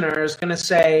practitioner is going to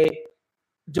say,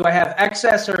 do I have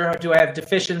excess or do I have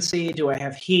deficiency? Do I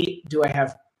have heat? Do I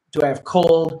have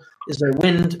cold? Is there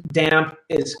wind, damp?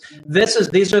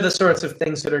 These are the sorts of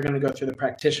things that are going to go through the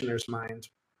practitioner's mind.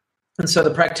 And so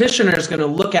the practitioner is going to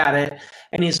look at it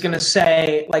and he's going to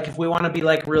say, like, if we want to be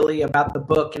like really about the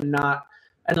book and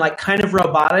like kind of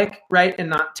robotic, right? And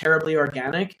not terribly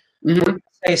organic, we're going to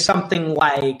say something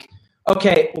like,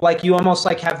 okay, like you almost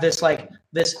like have this, like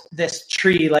this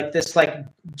tree, like this, like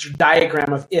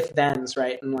diagram of if thens,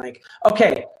 right? And like,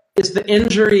 okay, is the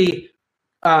injury,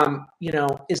 you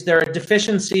know, is there a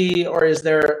deficiency or is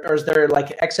there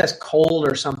like excess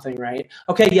cold or something, right?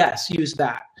 Okay, yes, use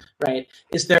that, right?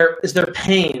 Is there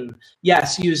pain?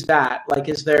 Yes, use that. Like,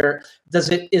 is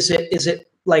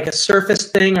it like a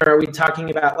surface thing, or are we talking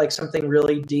about like something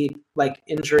really deep, like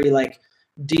injury, like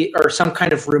deep, or some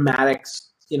kind of rheumatic,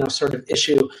 you know, sort of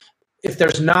issue? If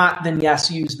there's not, then yes,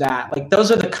 use that. Like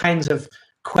those are the kinds of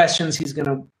questions he's going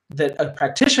to that a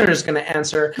practitioner is going to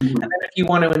answer. Mhm. And then if you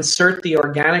want to insert the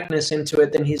organicness into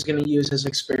it, then he's going to use his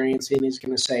experience and he's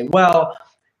going to say, well,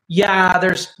 yeah,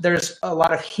 there's a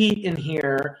lot of heat in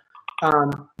here,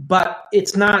 but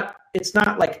it's not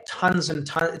like tons and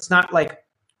tons. It's not like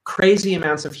crazy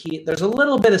amounts of heat. There's a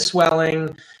little bit of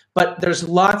swelling, but there's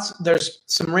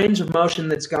some range of motion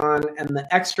that's gone, and the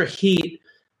extra heat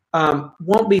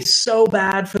won't be so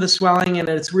bad for the swelling, and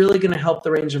it's really going to help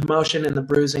the range of motion and the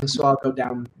bruising. So I'll go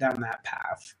down that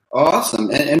path.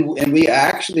 Awesome. And we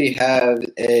actually have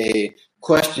a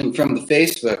question from the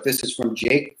Facebook. This is from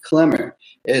Jake Klemmer.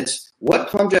 It's, what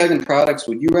Plum Dragon products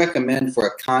would you recommend for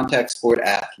a contact sport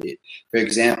athlete? For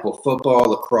example,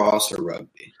 football, lacrosse, or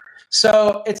rugby?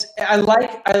 So it's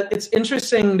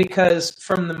interesting because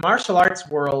from the martial arts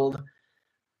world,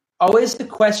 always the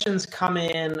questions come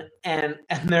in and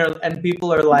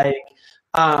people are like,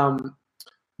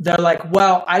 they're like,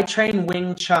 well, I train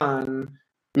Wing Chun.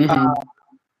 Mm-hmm.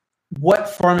 What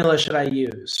formula should I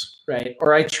use, right?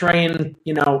 Or I train,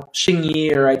 Xing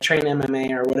Yi, or I train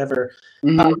MMA or whatever.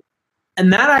 Mm-hmm.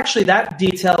 And that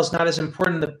detail is not as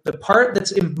important. The part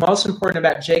that's most important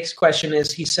about Jake's question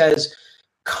is he says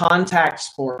contact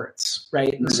sports,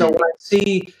 right? Mm-hmm. And so when I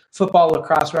see football,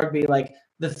 lacrosse, rugby, like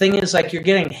the thing is like you're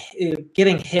getting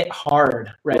hit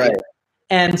hard, right?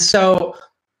 And so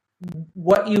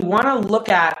what you want to look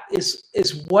at is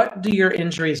what do your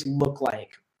injuries look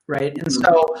like, right? And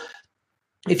so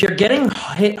if you're getting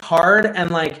hit hard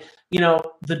and like,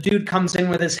 the dude comes in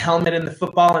with his helmet in the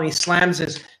football and he slams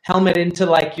his helmet into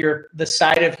like the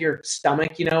side of your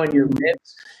stomach, and your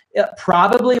ribs,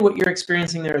 probably what you're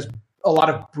experiencing there is a lot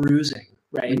of bruising,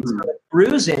 right? Mm-hmm. So the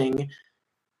bruising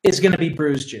is going to be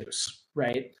bruise juice,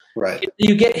 right? Right. If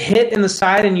you get hit in the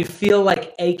side and you feel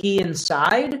like achy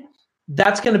inside,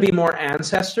 that's going to be more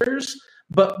ancestors.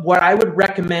 But what I would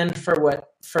recommend for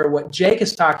what Jake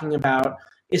is talking about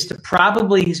is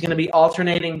he's going to be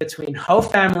alternating between Ho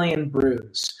family and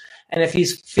bruise. And if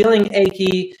he's feeling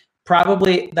achy,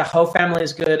 probably the Ho family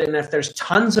is good. And if there's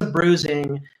tons of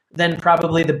bruising, then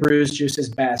probably the bruise juice is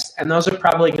best. And those are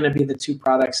probably going to be the two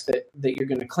products that you're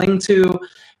going to cling to.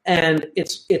 And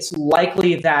it's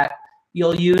likely that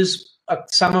you'll use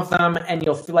some of them and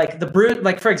you'll feel like the bruise,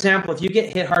 like for example, if you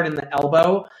get hit hard in the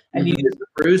elbow and you use the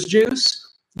bruise juice,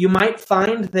 you might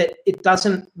find that it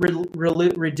doesn't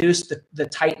reduce the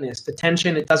tightness, the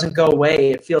tension. It doesn't go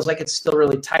away. It feels like it's still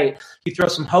really tight. You throw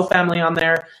some Ho family on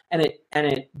there, and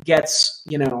it gets,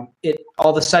 it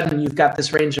all of a sudden you've got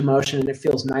this range of motion, and it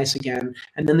feels nice again.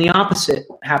 And then the opposite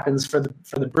happens for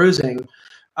the bruising.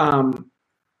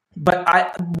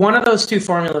 But one of those two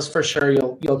formulas for sure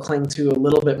you'll cling to a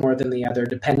little bit more than the other,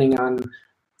 depending on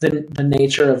the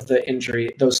nature of the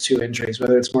injury, those two injuries,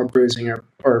 whether it's more bruising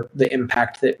or the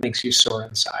impact that makes you sore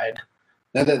inside.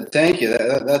 Thank you.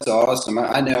 That's awesome.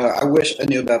 I wish I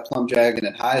knew about Plum Dragon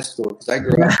in high school because I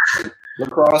grew up in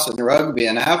lacrosse and rugby,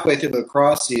 and halfway through the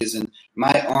lacrosse season,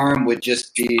 my arm would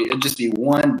just be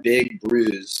one big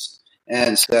bruise.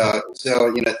 And so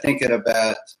thinking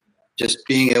about just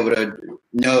being able to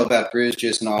know about bruise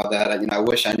juice and all that, I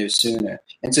wish I knew sooner.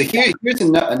 And so here's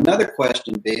another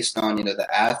question based on, the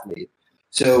athlete.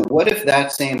 So what if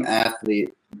that same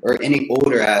athlete or any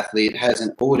older athlete has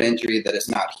an old injury that is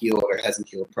not healed or hasn't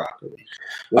healed properly?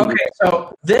 Okay,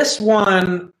 so this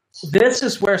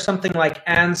is where something like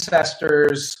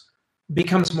ancestors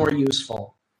becomes more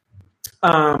useful.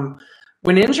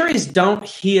 When injuries don't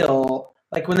heal,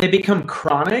 like when they become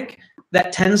chronic,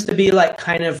 that tends to be like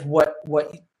kind of what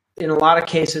in a lot of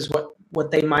cases what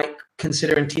they might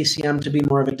consider in TCM to be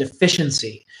more of a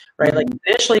deficiency, right? Mm-hmm. Like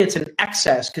initially it's an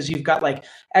excess because you've got like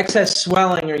excess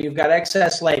swelling or you've got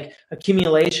excess like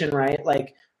accumulation, right?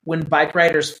 Like when bike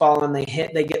riders fall and they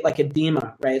get like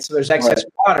edema, right? So there's excess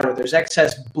water, there's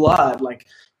excess blood, like,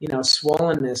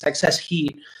 swollenness, excess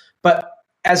heat. But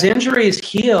as injuries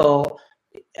heal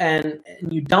and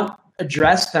you don't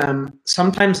address them,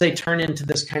 sometimes they turn into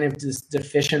this kind of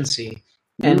deficiency,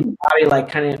 and the body like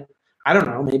kind of, I don't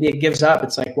know, maybe it gives up.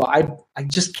 It's like, well, I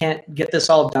just can't get this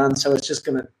all done, so it's just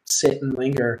going to sit and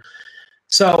linger.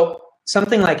 So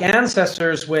something like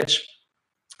Ancestors, which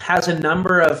has a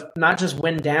number of not just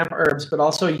wind damp herbs, but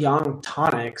also yang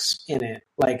tonics in it,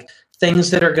 like things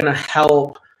that are going to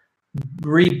help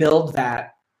rebuild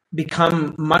that,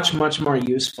 become much, much more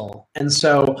useful. And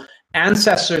so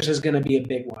Ancestors is going to be a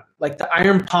big one. Like the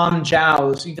Iron Palm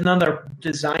Jows, even though they're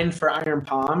designed for Iron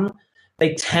Palm,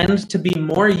 they tend to be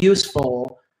more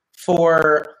useful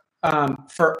for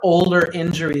older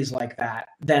injuries like that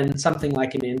than something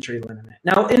like an injury liniment.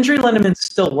 Now, injury liniments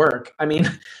still work. I mean,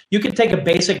 you could take a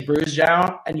basic bruise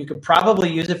jow and you could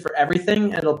probably use it for everything,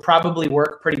 and it'll probably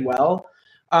work pretty well.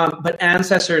 But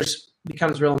ancestors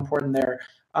becomes real important there.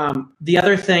 The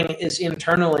other thing is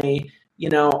internally,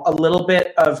 a little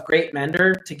bit of Great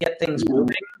Mender to get things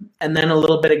moving, and then a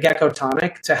little bit of Gecko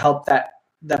Tonic to help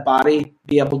the body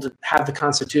be able to have the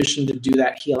constitution to do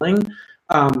that healing,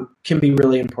 can be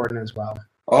really important as well.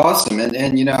 Awesome.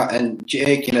 And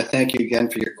Jake, thank you again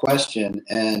for your question.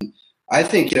 And I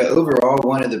think, overall,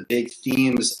 one of the big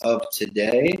themes of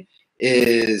today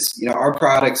is, our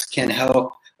products can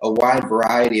help a wide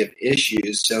variety of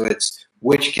issues. So it's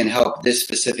which can help this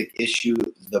specific issue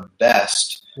the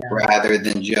best, rather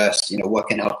than just, what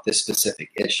can help this specific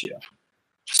issue.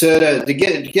 So to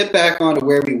get back onto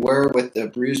where we were with the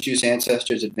Bruise Juice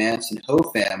Ancestors Advanced and Ho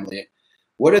family,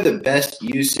 what are the best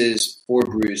uses for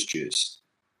Bruise Juice?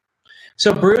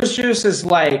 So Bruise Juice is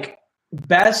like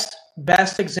best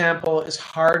example is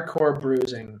hardcore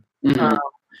bruising. Mm-hmm.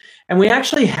 And we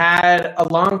actually had a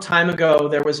long time ago,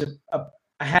 there was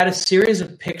I had a series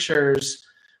of pictures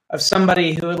of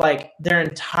somebody who like their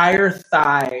entire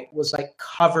thigh was like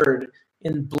covered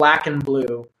in black and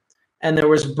blue. And there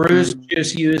was Bruise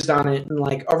Juice used on it. And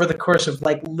like over the course of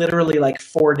like literally like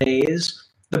 4 days,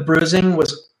 the bruising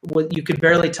was what you could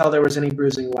barely tell there was any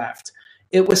bruising left.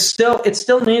 It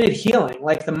still needed healing.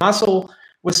 Like the muscle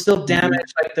was still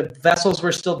damaged, like the vessels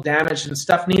were still damaged and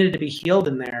stuff needed to be healed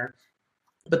in there,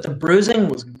 but the bruising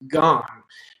was gone.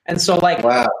 And so like,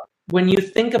 when you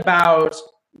think about,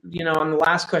 on the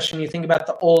last question, you think about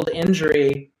the old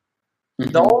injury,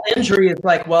 the old injury is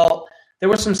like, well, there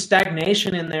was some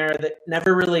stagnation in there that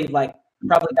never really like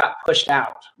probably got pushed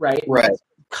out, right? Right.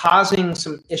 Causing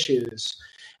some issues.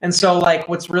 And so like,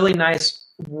 what's really nice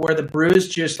where the Bruise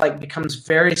Juice like becomes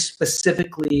very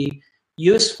specifically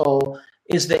useful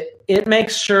is that it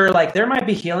makes sure like there might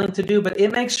be healing to do, but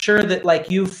it makes sure that like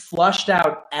you've flushed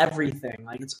out everything.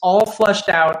 Like it's all flushed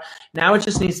out. Now it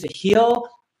just needs to heal.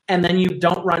 And then you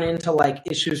don't run into like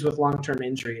issues with long-term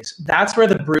injuries. That's where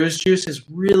the Bruise Juice is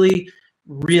really,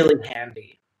 really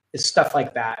handy, is stuff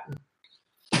like that.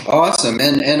 Awesome.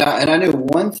 And I know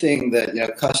one thing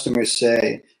that customers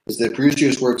say is that Bruise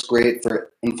Juice works great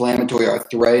for inflammatory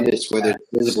arthritis where there's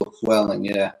visible swelling.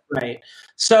 Yeah. Right.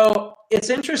 So it's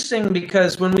interesting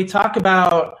because when we talk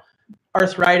about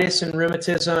arthritis and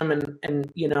rheumatism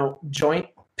and joint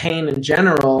pain in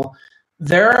general,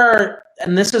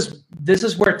 and this is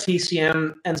where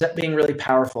TCM ends up being really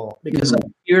powerful because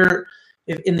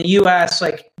if in the US,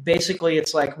 like basically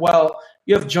it's like, well,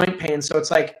 you have joint pain. So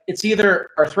it's like, it's either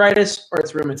arthritis or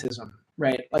it's rheumatism,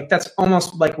 right? Like that's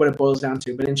almost like what it boils down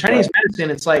to. But in Chinese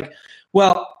medicine, it's like,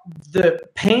 well, the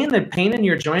pain in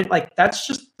your joint, like that's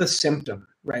just the symptom,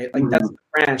 right? Like that's the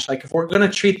branch. Like if we're going to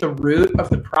treat the root of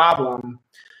the problem,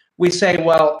 we say,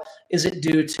 well, is it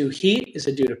due to heat? Is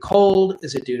it due to cold?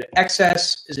 Is it due to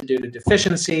excess? Is it due to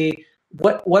deficiency?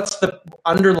 What's the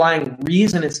underlying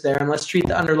reason it's there? And let's treat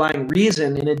the underlying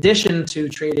reason in addition to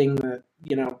treating the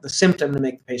symptom to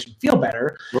make the patient feel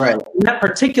better. Right. In that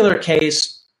particular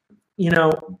case,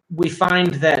 we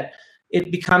find that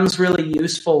it becomes really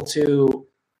useful to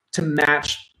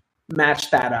match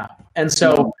that up. And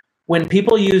so when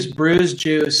people use Bruise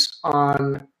Juice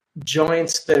on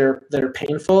joints that are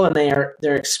painful and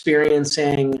they're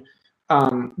experiencing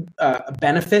a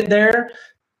benefit there,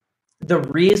 the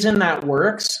reason that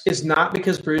works is not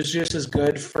because Bruise Juice is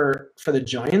good for the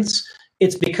joints.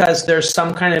 It's because there's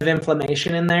some kind of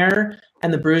inflammation in there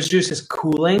and the Bruise Juice is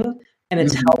cooling and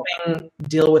it's helping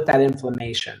deal with that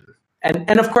inflammation.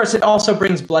 And of course, it also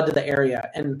brings blood to the area.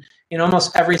 And in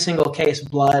almost every single case,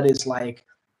 blood is like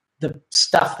the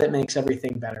stuff that makes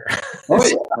everything better. Oh,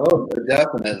 yeah. Oh,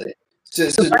 definitely. So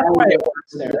that's why it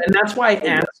works there. And that's why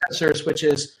Ancestors, which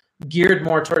is geared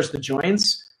more towards the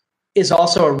joints, is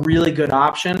also a really good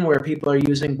option where people are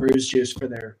using Bruise Juice for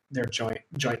their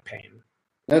joint pain.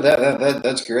 No,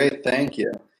 that's great. Thank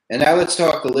you. And now let's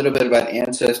talk a little bit about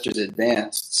Ancestors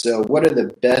Advanced. So what are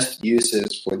the best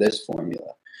uses for this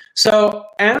formula? So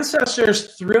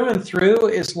Ancestors through and through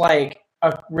is like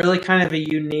a really kind of a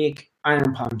unique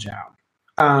iron palm jowl.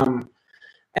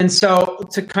 And so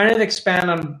to kind of expand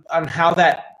on how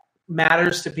that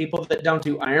matters to people that don't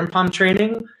do iron palm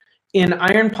training, in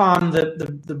iron palm,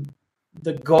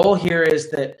 the goal here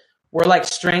is that we're like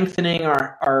strengthening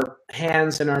our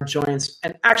hands and our joints.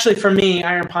 And actually for me,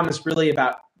 iron palm is really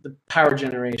about the power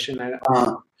generation. I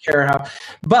don't care how,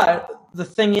 but the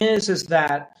thing is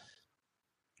that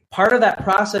part of that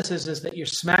process is that you're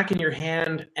smacking your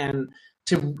hand, and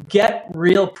to get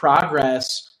real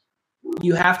progress,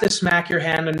 you have to smack your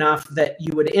hand enough that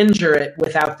you would injure it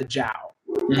without the jowl.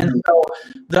 And so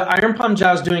the iron palm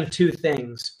jowl is doing two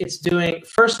things. It's doing,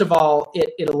 first of all,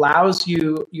 it allows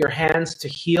your hands to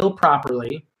heal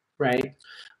properly, right?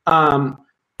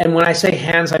 And when I say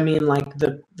hands, I mean like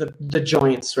the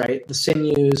joints, right? The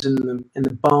sinews and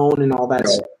the bone and all that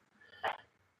stuff.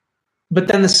 But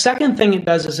then the second thing it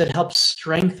does is it helps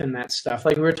strengthen that stuff.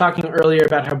 Like we were talking earlier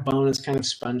about how bone is kind of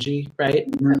spongy, right?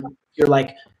 Mm-hmm. You're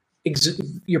like,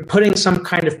 you're putting some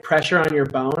kind of pressure on your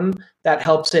bone that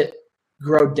helps it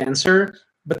grow denser.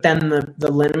 But then the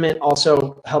liniment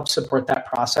also helps support that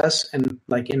process and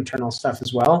like internal stuff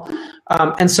as well.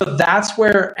 And so that's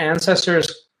where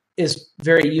Ancestors is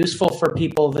very useful for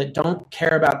people that don't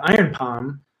care about Iron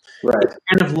Palm. Right. It's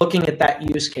kind of looking at that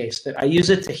use case that I use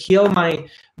it to heal my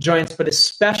joints, but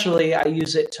especially I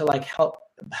use it to like help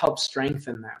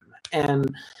strengthen them.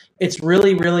 And it's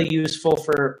really, really useful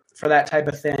for that type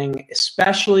of thing,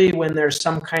 especially when there's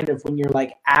some kind of, when you're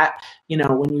like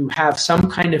when you have some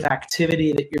kind of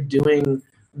activity that you're doing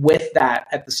with that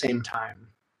at the same time.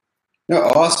 No,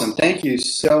 awesome. Thank you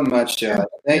so much, Josh.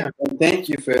 Thank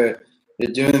you for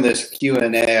doing this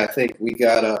Q&A. I think we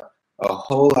got a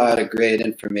whole lot of great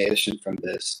information from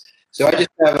this. So I just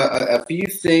have a few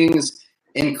things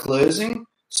in closing.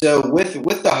 So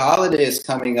with the holidays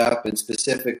coming up, and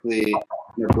specifically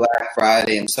Black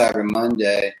Friday and Cyber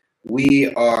Monday,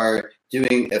 we are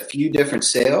doing a few different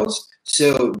sales.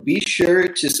 So be sure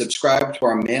to subscribe to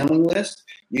our mailing list.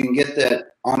 You can get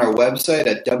that on our website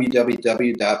at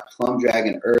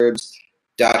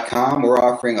www.plumdragonherbs.com. We're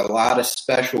offering a lot of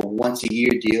special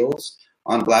once-a-year deals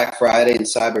on Black Friday and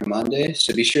Cyber Monday.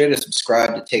 So be sure to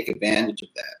subscribe to take advantage of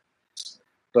that.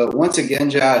 But once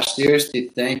again, Josh, seriously,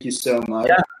 thank you so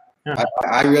much. Yeah.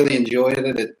 I really enjoyed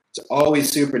it. It's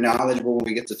always super knowledgeable when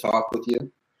we get to talk with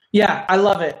you. Yeah, I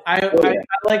love it.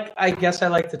 I guess I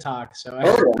like to talk. So I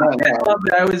love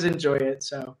it. I always enjoy it.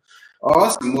 So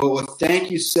awesome. Well,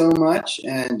 thank you so much,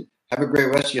 and have a great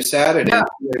rest of your Saturday.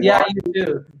 Yeah, you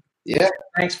too. Yeah.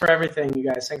 Thanks for everything, you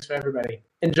guys. Thanks for everybody.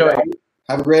 Enjoy.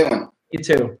 Have a great one. You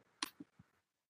too.